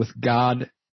standing with God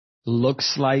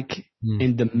looks like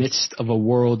in the midst of a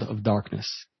world of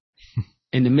darkness.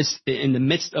 In the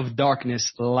midst of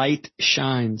darkness, light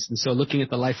shines. And so looking at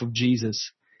the life of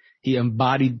Jesus, he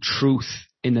embodied truth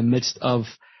in the midst of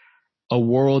a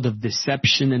world of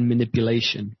deception and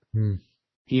manipulation.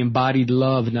 He embodied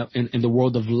love in the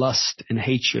world of lust and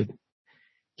hatred.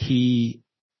 He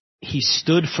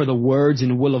stood for the words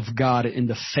and will of God in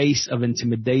the face of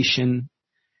intimidation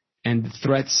and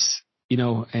threats,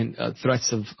 and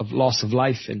threats of loss of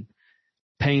life and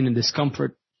pain and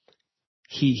discomfort.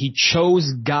 He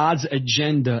chose God's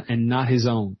agenda and not his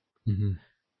own. Mm-hmm.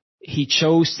 He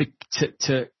chose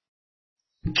to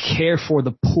care for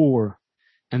the poor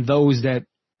and those that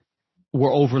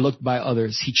were overlooked by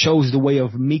others. He chose the way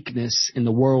of meekness in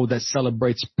the world that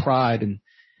celebrates pride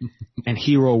and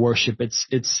hero worship.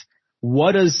 It's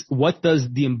what does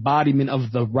the embodiment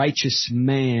of the righteous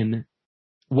man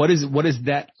what is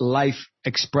that life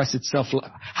express itself?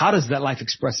 How does that life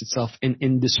express itself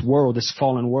in this world, this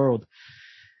fallen world?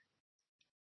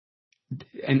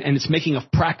 And it's making a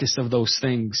practice of those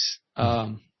things.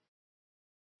 Cause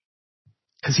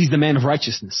he's the man of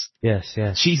righteousness. Yes,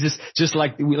 yes. Jesus, just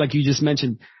like you just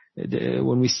mentioned,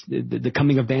 the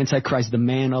coming of the Antichrist, the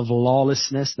man of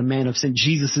lawlessness, the man of sin.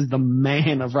 Jesus is the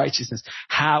man of righteousness.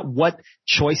 What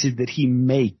choices did he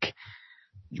make?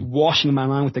 Washing my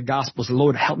mind with the Gospels.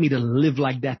 Lord, help me to live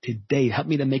like that today. Help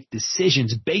me to make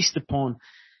decisions based upon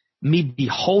me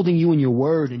beholding you in your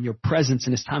word and your presence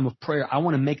in this time of prayer. I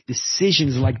want to make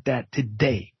decisions like that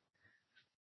today.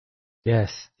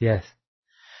 Yes, yes.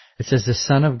 It says the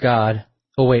Son of God.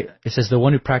 Oh, wait. It says the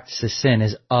one who practices sin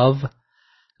is of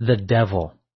the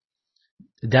devil.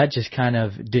 That just kind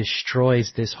of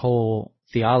destroys this whole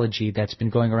theology that's been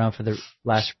going around for the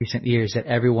last recent years, that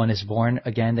everyone is born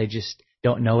again. They just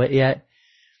don't know it yet.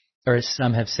 Or as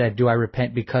some have said, do I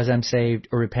repent because I'm saved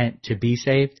or repent to be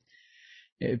saved?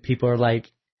 People are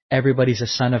like, everybody's a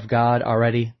son of God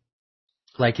already.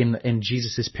 Like in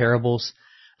Jesus' parables,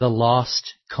 the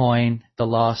lost coin, the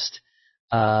lost,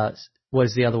 what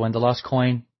is the other one? The lost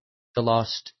coin, the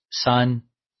lost son.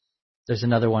 There's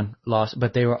another one, lost,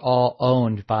 but they were all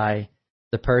owned by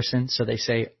the person. So they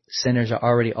say sinners are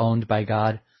already owned by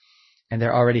God and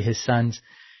they're already his sons.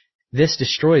 This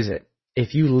destroys it.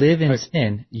 If you live in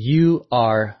sin, you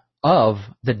are of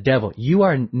the devil. You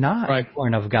are not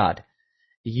born of God.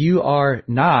 You are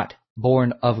not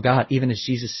born of God. Even as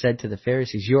Jesus said to the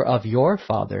Pharisees, you're of your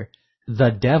father,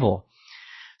 the devil.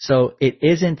 So it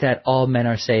isn't that all men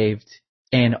are saved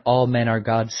and all men are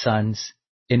God's sons.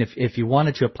 And if you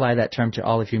wanted to apply that term to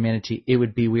all of humanity, it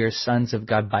would be we are sons of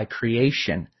God by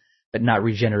creation, but not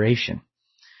regeneration.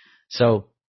 So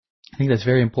I think that's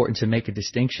very important to make a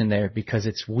distinction there, because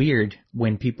it's weird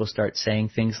when people start saying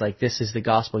things like, this is the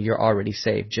gospel, you're already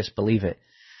saved, just believe it.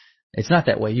 It's not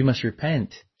that way. You must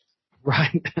repent.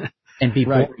 Right. And be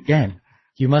born again.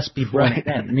 You must be born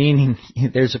again, meaning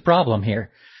there's a problem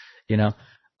here. You know,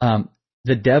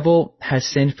 the devil has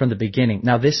sinned from the beginning.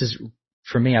 Now this is,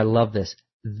 for me, I love this.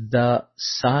 The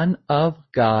Son of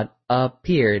God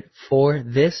appeared for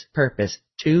this purpose,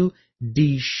 to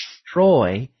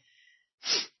destroy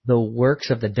the works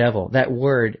of the devil. That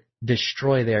word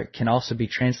destroy there can also be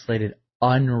translated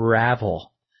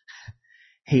unravel.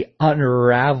 He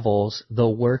unravels the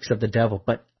works of the devil.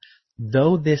 But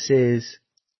though this is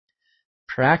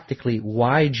practically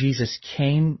why Jesus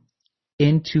came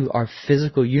into our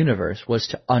physical universe, was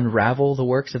to unravel the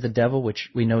works of the devil, which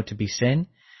we know to be sin,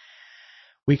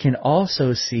 we can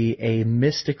also see a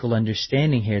mystical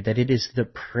understanding here that it is the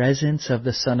presence of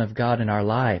the Son of God in our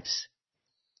lives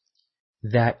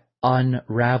that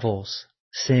unravels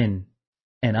sin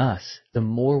in us. The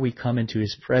more we come into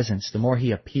his presence, the more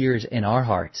he appears in our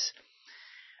hearts,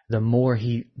 the more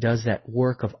he does that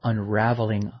work of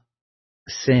unraveling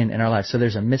sin in our lives. So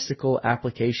there's a mystical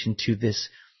application to this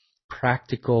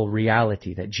practical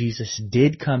reality that Jesus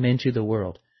did come into the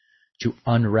world to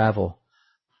unravel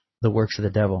the works of the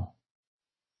devil.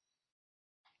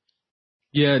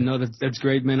 Yeah, no, that's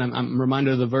great, man. I'm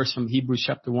reminded of the verse from Hebrews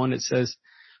chapter 1. It says,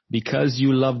 because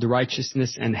you loved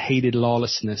righteousness and hated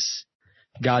lawlessness,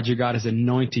 God, your God, has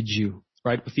anointed you,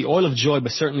 right, with the oil of joy.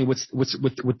 But certainly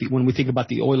when we think about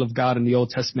the oil of God in the Old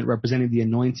Testament representing the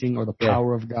anointing or the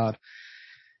power of God,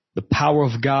 the power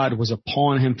of God was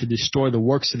upon him to destroy the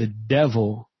works of the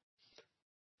devil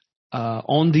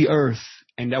on the earth.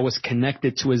 And that was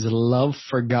connected to his love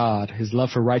for God, his love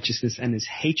for righteousness, and his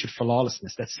hatred for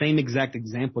lawlessness. That same exact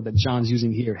example that John's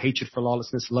using here, hatred for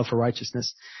lawlessness, love for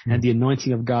righteousness, and the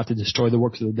anointing of God to destroy the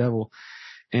works of the devil.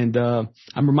 And I'm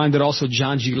reminded also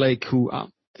John G. Lake, who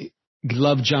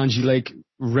loved John G. Lake,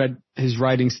 read his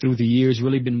writings through the years,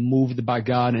 really been moved by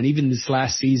God. And even this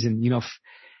last season, you know,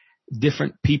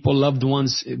 different people, loved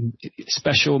ones,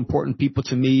 special, important people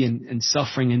to me, and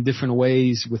suffering in different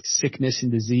ways with sickness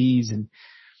and disease, and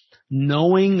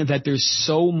knowing that there's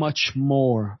so much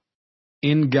more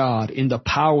in God, in the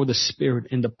power of the Spirit,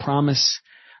 in the promise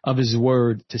of his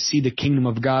word, to see the kingdom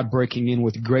of God breaking in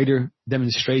with greater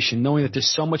demonstration, knowing that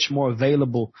there's so much more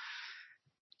available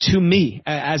to me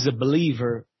as a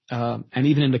believer, and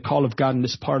even in the call of God in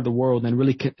this part of the world, and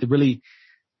really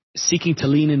seeking to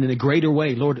lean in a greater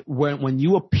way. Lord, when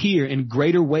you appear in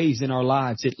greater ways in our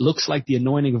lives, it looks like the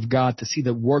anointing of God to see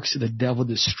the works of the devil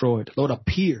destroyed. Lord,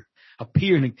 appear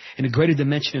in a greater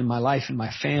dimension in my life, in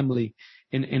my family,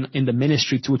 in the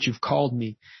ministry to which you've called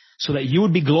me, so that you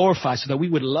would be glorified, so that we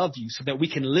would love you, so that we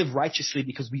can live righteously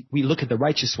because we look at the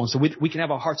righteous one, so we can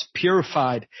have our hearts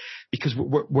purified because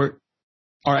we're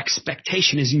Our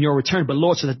expectation is in your return, but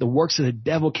Lord, so that the works of the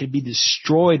devil can be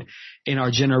destroyed in our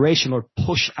generation, Lord,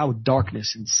 push out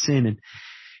darkness and sin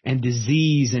and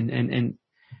disease and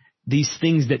these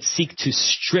things that seek to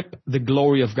strip the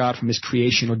glory of God from his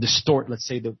creation, or distort, let's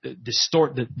say,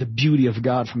 distort the beauty of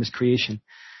God from his creation.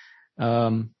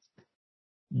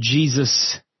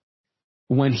 Jesus,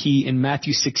 when he, in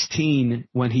Matthew 16,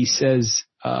 when he says,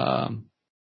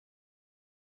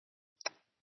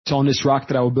 it's on this rock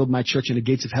that I will build my church, and the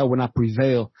gates of hell will not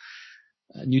prevail.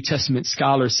 New Testament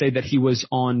scholars say that he was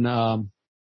on,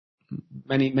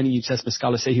 many New Testament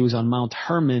scholars say he was on Mount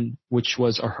Hermon, or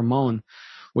Hermon,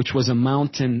 which was a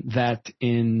mountain that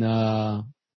in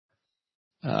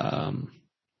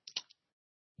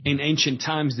ancient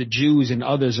times, the Jews and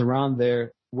others around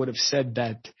there would have said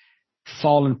that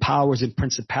fallen powers and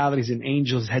principalities and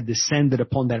angels had descended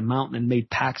upon that mountain and made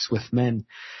pacts with men.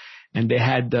 And they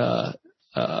had an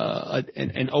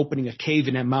opening, a cave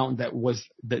in that mountain that was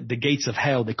the gates of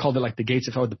hell. They called it like the gates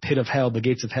of hell, the pit of hell, the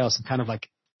gates of hell, some kind of like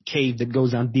cave that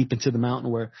goes down deep into the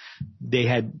mountain where they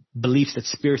had beliefs that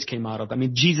spirits came out of. I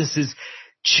mean, Jesus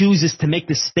chooses to make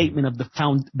this statement of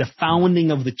the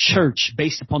founding of the church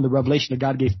based upon the revelation that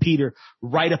God gave Peter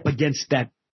right up against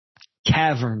that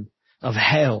cavern of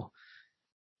hell.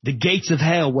 The gates of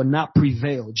hell will not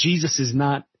prevail. Jesus is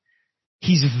not,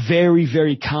 he's very,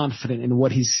 very confident in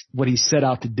what he's set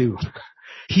out to do.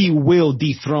 He will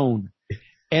dethrone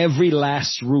every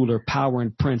last ruler, power,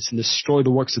 and prince and destroy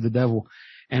the works of the devil.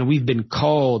 And we've been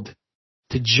called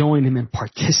to join him and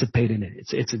participate in it.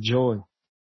 It's a joy.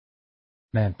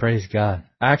 Man, praise God.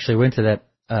 I actually went to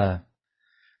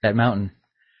that mountain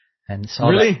and saw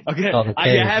Really? that. Okay. Saw the I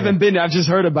cave. haven't been there. I've just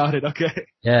heard about it. Okay.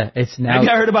 Yeah, it's now. Maybe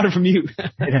I heard about it from you.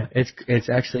 It's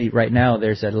actually right now.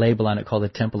 There's a label on it called the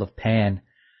Temple of Pan,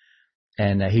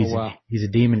 and he's a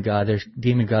demon god. There's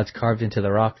demon gods carved into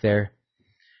the rock there,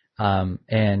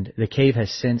 and the cave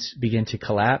has since begun to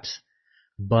collapse,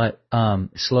 but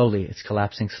slowly it's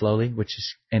collapsing slowly, which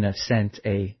is in a sense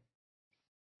a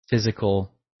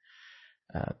physical,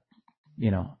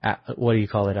 what do you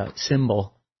call it? A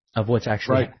symbol of what's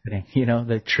actually happening. You know,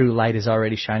 the true light is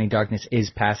already shining, darkness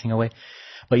is passing away.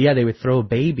 But yeah, they would throw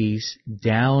babies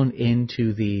down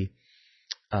into the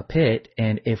pit,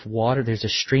 and if there's a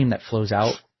stream that flows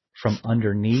out from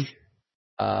underneath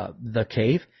the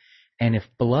cave, and if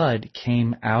blood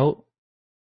came out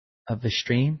of the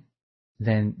stream,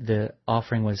 then the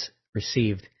offering was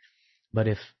received. But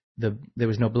if there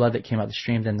was no blood that came out of the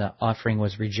stream, then the offering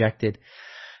was rejected.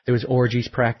 There was orgies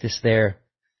practiced there,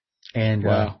 and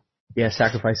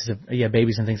sacrifices of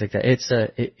babies and things like that.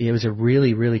 It was a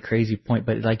really, really crazy point.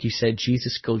 But like you said,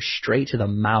 Jesus goes straight to the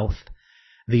mouth,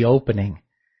 the opening,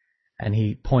 and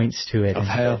he points to it. Of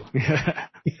hell.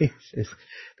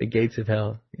 The gates of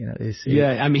hell.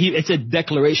 I mean, it's a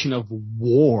declaration of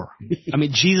war. I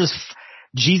mean,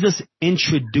 Jesus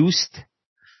introduced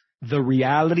the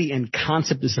reality and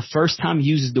concept. Is the first time he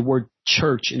uses the word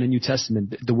church in the New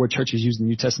Testament. The word church is used in the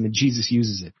New Testament. Jesus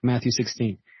uses it. Matthew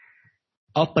 16.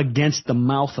 Up against the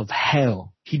mouth of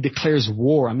hell. He declares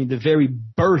war. I mean, the very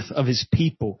birth of his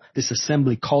people, this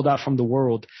assembly called out from the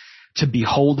world to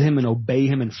behold him and obey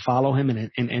him and follow him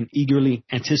and eagerly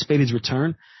anticipate his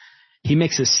return. He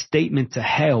makes a statement to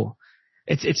hell.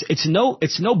 It's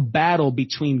no battle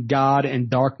between God and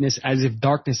darkness as if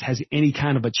darkness has any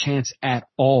kind of a chance at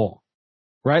all.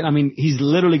 Right? I mean, he's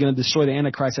literally going to destroy the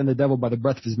Antichrist and the devil by the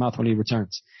breath of his mouth when he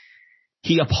returns.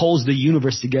 He upholds the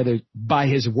universe together by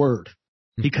his word.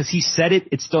 Because he said it,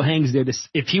 it still hangs there.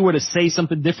 If he were to say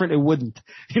something different, it wouldn't.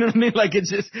 You know what I mean? Like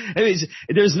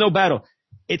there's no battle.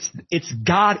 It's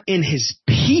God in his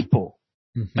people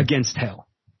against hell.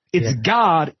 It's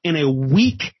God in a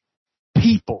weak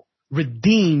people,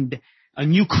 redeemed, a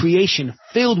new creation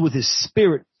filled with his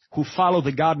spirit who follow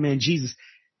the God-man Jesus.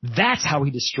 That's how he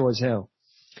destroys hell.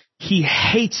 He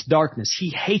hates darkness. He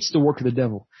hates the work of the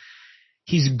devil.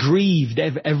 He's grieved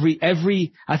I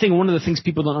think one of the things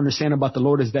people don't understand about the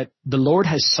Lord is that the Lord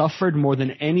has suffered more than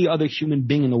any other human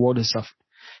being in the world has suffered.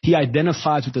 He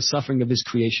identifies with the suffering of his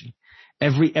creation.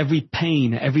 Every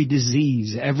pain, every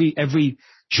disease, every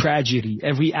tragedy,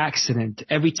 every accident,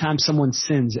 every time someone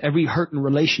sins, every hurt in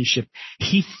relationship,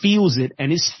 he feels it,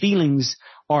 and his feelings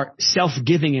are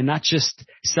self-giving and not just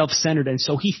self-centered. And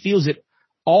so he feels it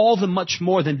all the much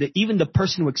more than even the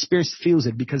person who experienced feels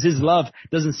it, because his love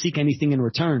doesn't seek anything in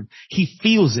return. He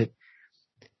feels it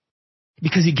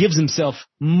because he gives himself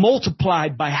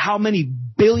multiplied by how many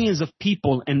billions of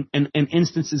people and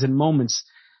instances and moments.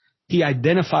 He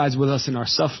identifies with us in our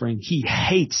suffering. He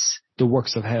hates the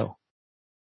works of hell.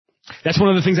 That's one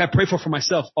of the things I pray for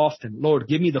myself often. Lord,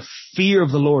 give me the fear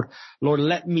of the Lord. Lord,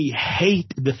 let me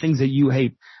hate the things that you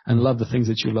hate and love the things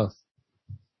that you love.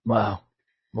 Wow.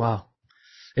 Wow.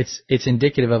 It's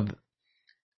indicative of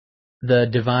the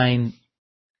divine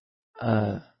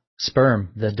sperm,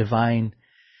 the divine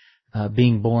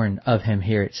being born of him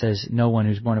here. It says, no one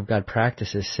who's born of God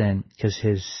practices sin because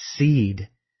his seed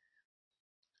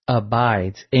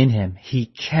abides in him. He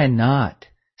cannot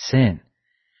sin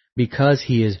because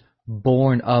he is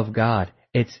born of God.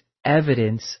 It's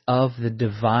evidence of the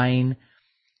divine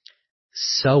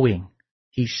sowing.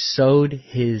 He sowed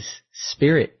his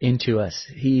spirit into us.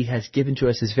 He has given to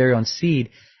us his very own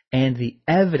seed, and the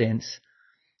evidence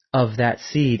of that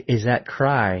seed is that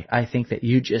cry, I think, that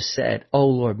you just said, oh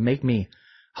Lord, make me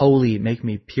holy, make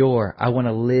me pure. I want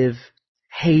to live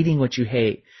hating what you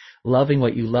hate, loving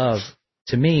what you love.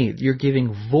 To me, you're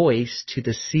giving voice to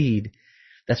the seed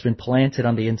that's been planted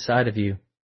on the inside of you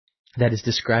that is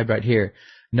described right here.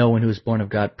 No one who is born of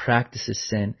God practices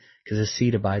sin because the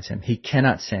seed abides him. He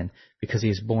cannot sin because he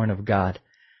is born of God.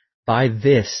 By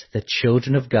this, the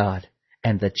children of God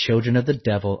and the children of the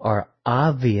devil are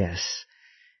obvious.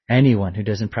 Anyone who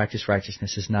doesn't practice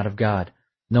righteousness is not of God,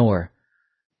 nor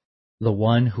the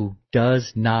one who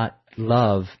does not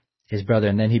love his brother.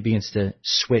 And then he begins to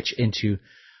switch into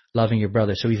loving your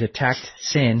brother. So he's attacked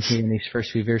sin here in these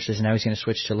first few verses, and now he's going to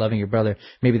switch to loving your brother.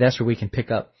 Maybe that's where we can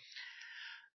pick up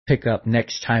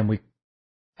next time we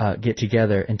get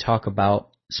together and talk about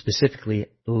specifically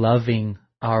loving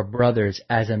our brothers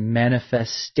as a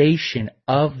manifestation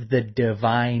of the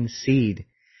divine seed.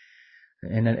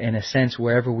 In a sense,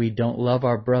 wherever we don't love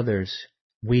our brothers,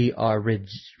 we are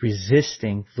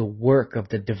resisting the work of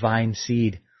the divine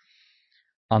seed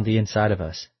on the inside of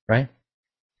us, right?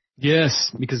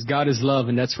 Yes, because God is love,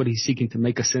 and that's what he's seeking to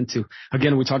make us into.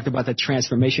 Again, we talked about that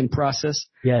transformation process.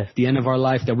 Yes. At the end of our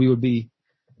life, that we would be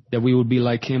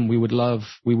like him. We would love,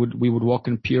 we would walk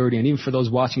in purity. And even for those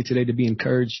watching today, to be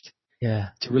encouraged. Yeah.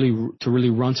 To really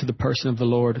run to the person of the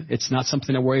Lord. It's not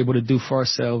something that we're able to do for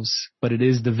ourselves, but it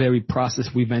is the very process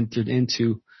we've entered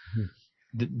into.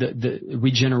 The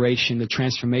regeneration, the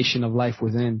transformation of life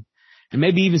within. And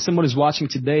maybe even someone is watching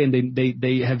today and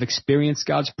they have experienced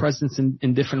God's presence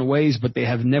in different ways, but they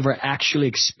have never actually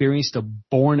experienced a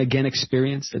born again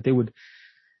experience. That they would,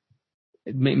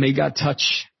 may God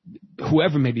touch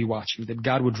whoever may be watching, that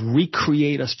God would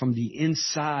recreate us from the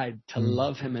inside to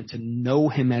love him and to know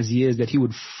him as he is, that he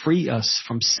would free us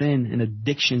from sin and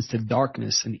addictions to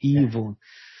darkness and evil, and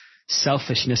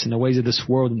selfishness and the ways of this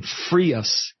world, and free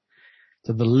us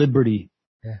to the liberty,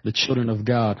 the children of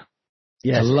God,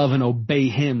 to love and obey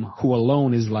him who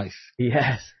alone is life.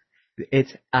 Yes.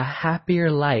 It's a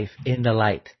happier life in the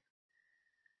light.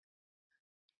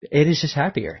 It is just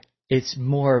happier. It's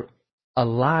more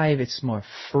alive, it's more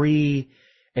free,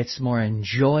 it's more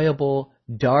enjoyable.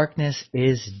 Darkness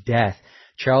is death.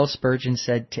 Charles Spurgeon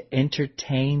said to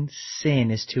entertain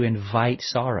sin is to invite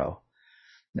sorrow.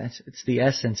 It's the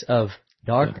essence of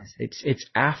darkness. It's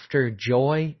after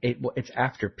joy, it's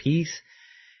after peace,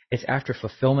 it's after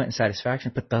fulfillment and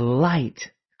satisfaction. But the light,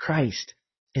 Christ,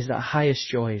 is the highest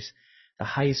joys, the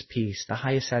highest peace, the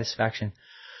highest satisfaction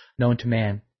known to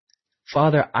man.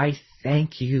 Father, I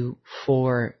thank you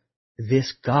for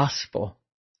this gospel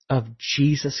of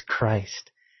Jesus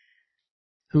Christ,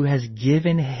 who has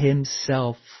given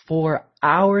himself for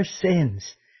our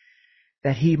sins,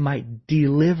 that he might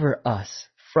deliver us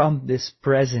from this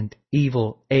present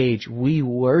evil age. We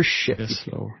worship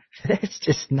you. Lord. There's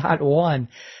just not one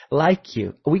like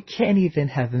you. We can't even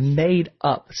have made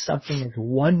up something as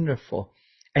wonderful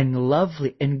and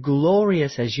lovely and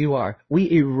glorious as you are. We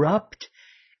erupt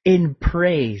in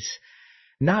praise,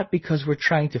 not because we're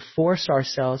trying to force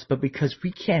ourselves, but because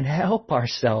we can't help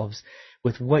ourselves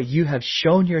with what you have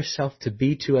shown yourself to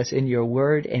be to us in your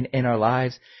word and in our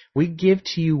lives. We give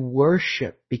to you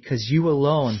worship because you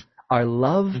alone are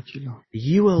love.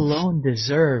 You alone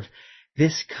deserve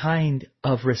this kind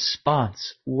of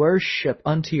response. Worship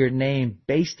unto your name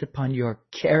based upon your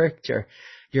character,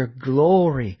 your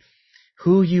glory.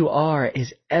 Who you are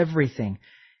is everything.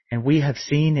 And we have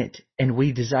seen it, and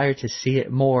we desire to see it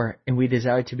more, and we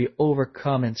desire to be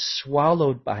overcome and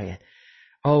swallowed by it.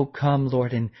 Oh, come,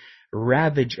 Lord, and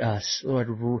ravage us.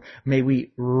 Lord, may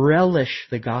we relish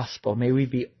the gospel. May we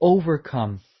be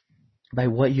overcome by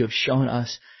what you have shown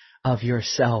us of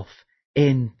yourself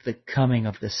in the coming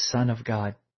of the Son of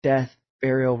God. Death,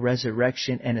 burial,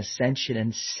 resurrection, and ascension,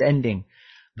 and sending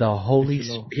the Holy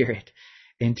Spirit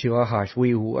into our hearts.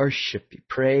 We worship you,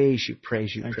 praise you,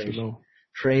 praise you, praise you.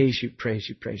 Praise you, praise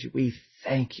you, praise you. We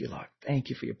thank you, Lord. Thank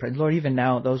you for your presence. Lord, even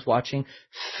now, those watching,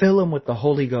 fill them with the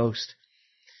Holy Ghost.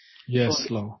 Yes,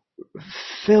 Lord.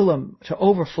 Fill them to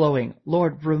overflowing.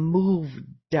 Lord, remove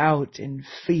doubt and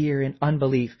fear and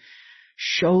unbelief.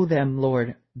 Show them,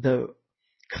 Lord, the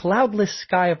cloudless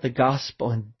sky of the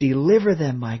gospel and deliver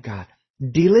them, my God.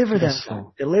 Deliver them, Yes, God.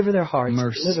 Lord. Deliver their hearts.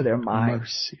 Mercy. Deliver their minds.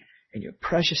 Mercy. In your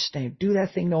precious name. Do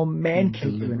that thing no man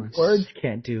can do and Deliverance. words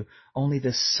can't do. Only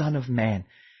the Son of Man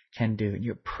can do. In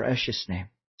your precious name.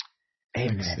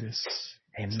 Amen. Exodus.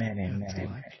 Amen. Amen. That's Amen.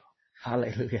 life.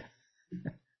 Hallelujah.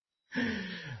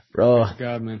 Bro,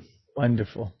 God, man.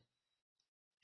 wonderful.